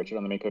at Richard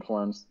on the MakeCode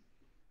forums.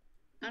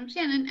 I'm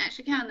Shannon at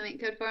Shaka on the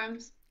MakeCode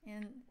forums.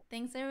 And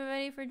thanks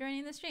everybody for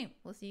joining the stream.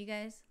 We'll see you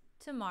guys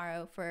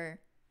tomorrow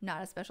for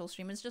not a special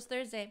stream. It's just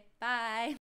Thursday. Bye.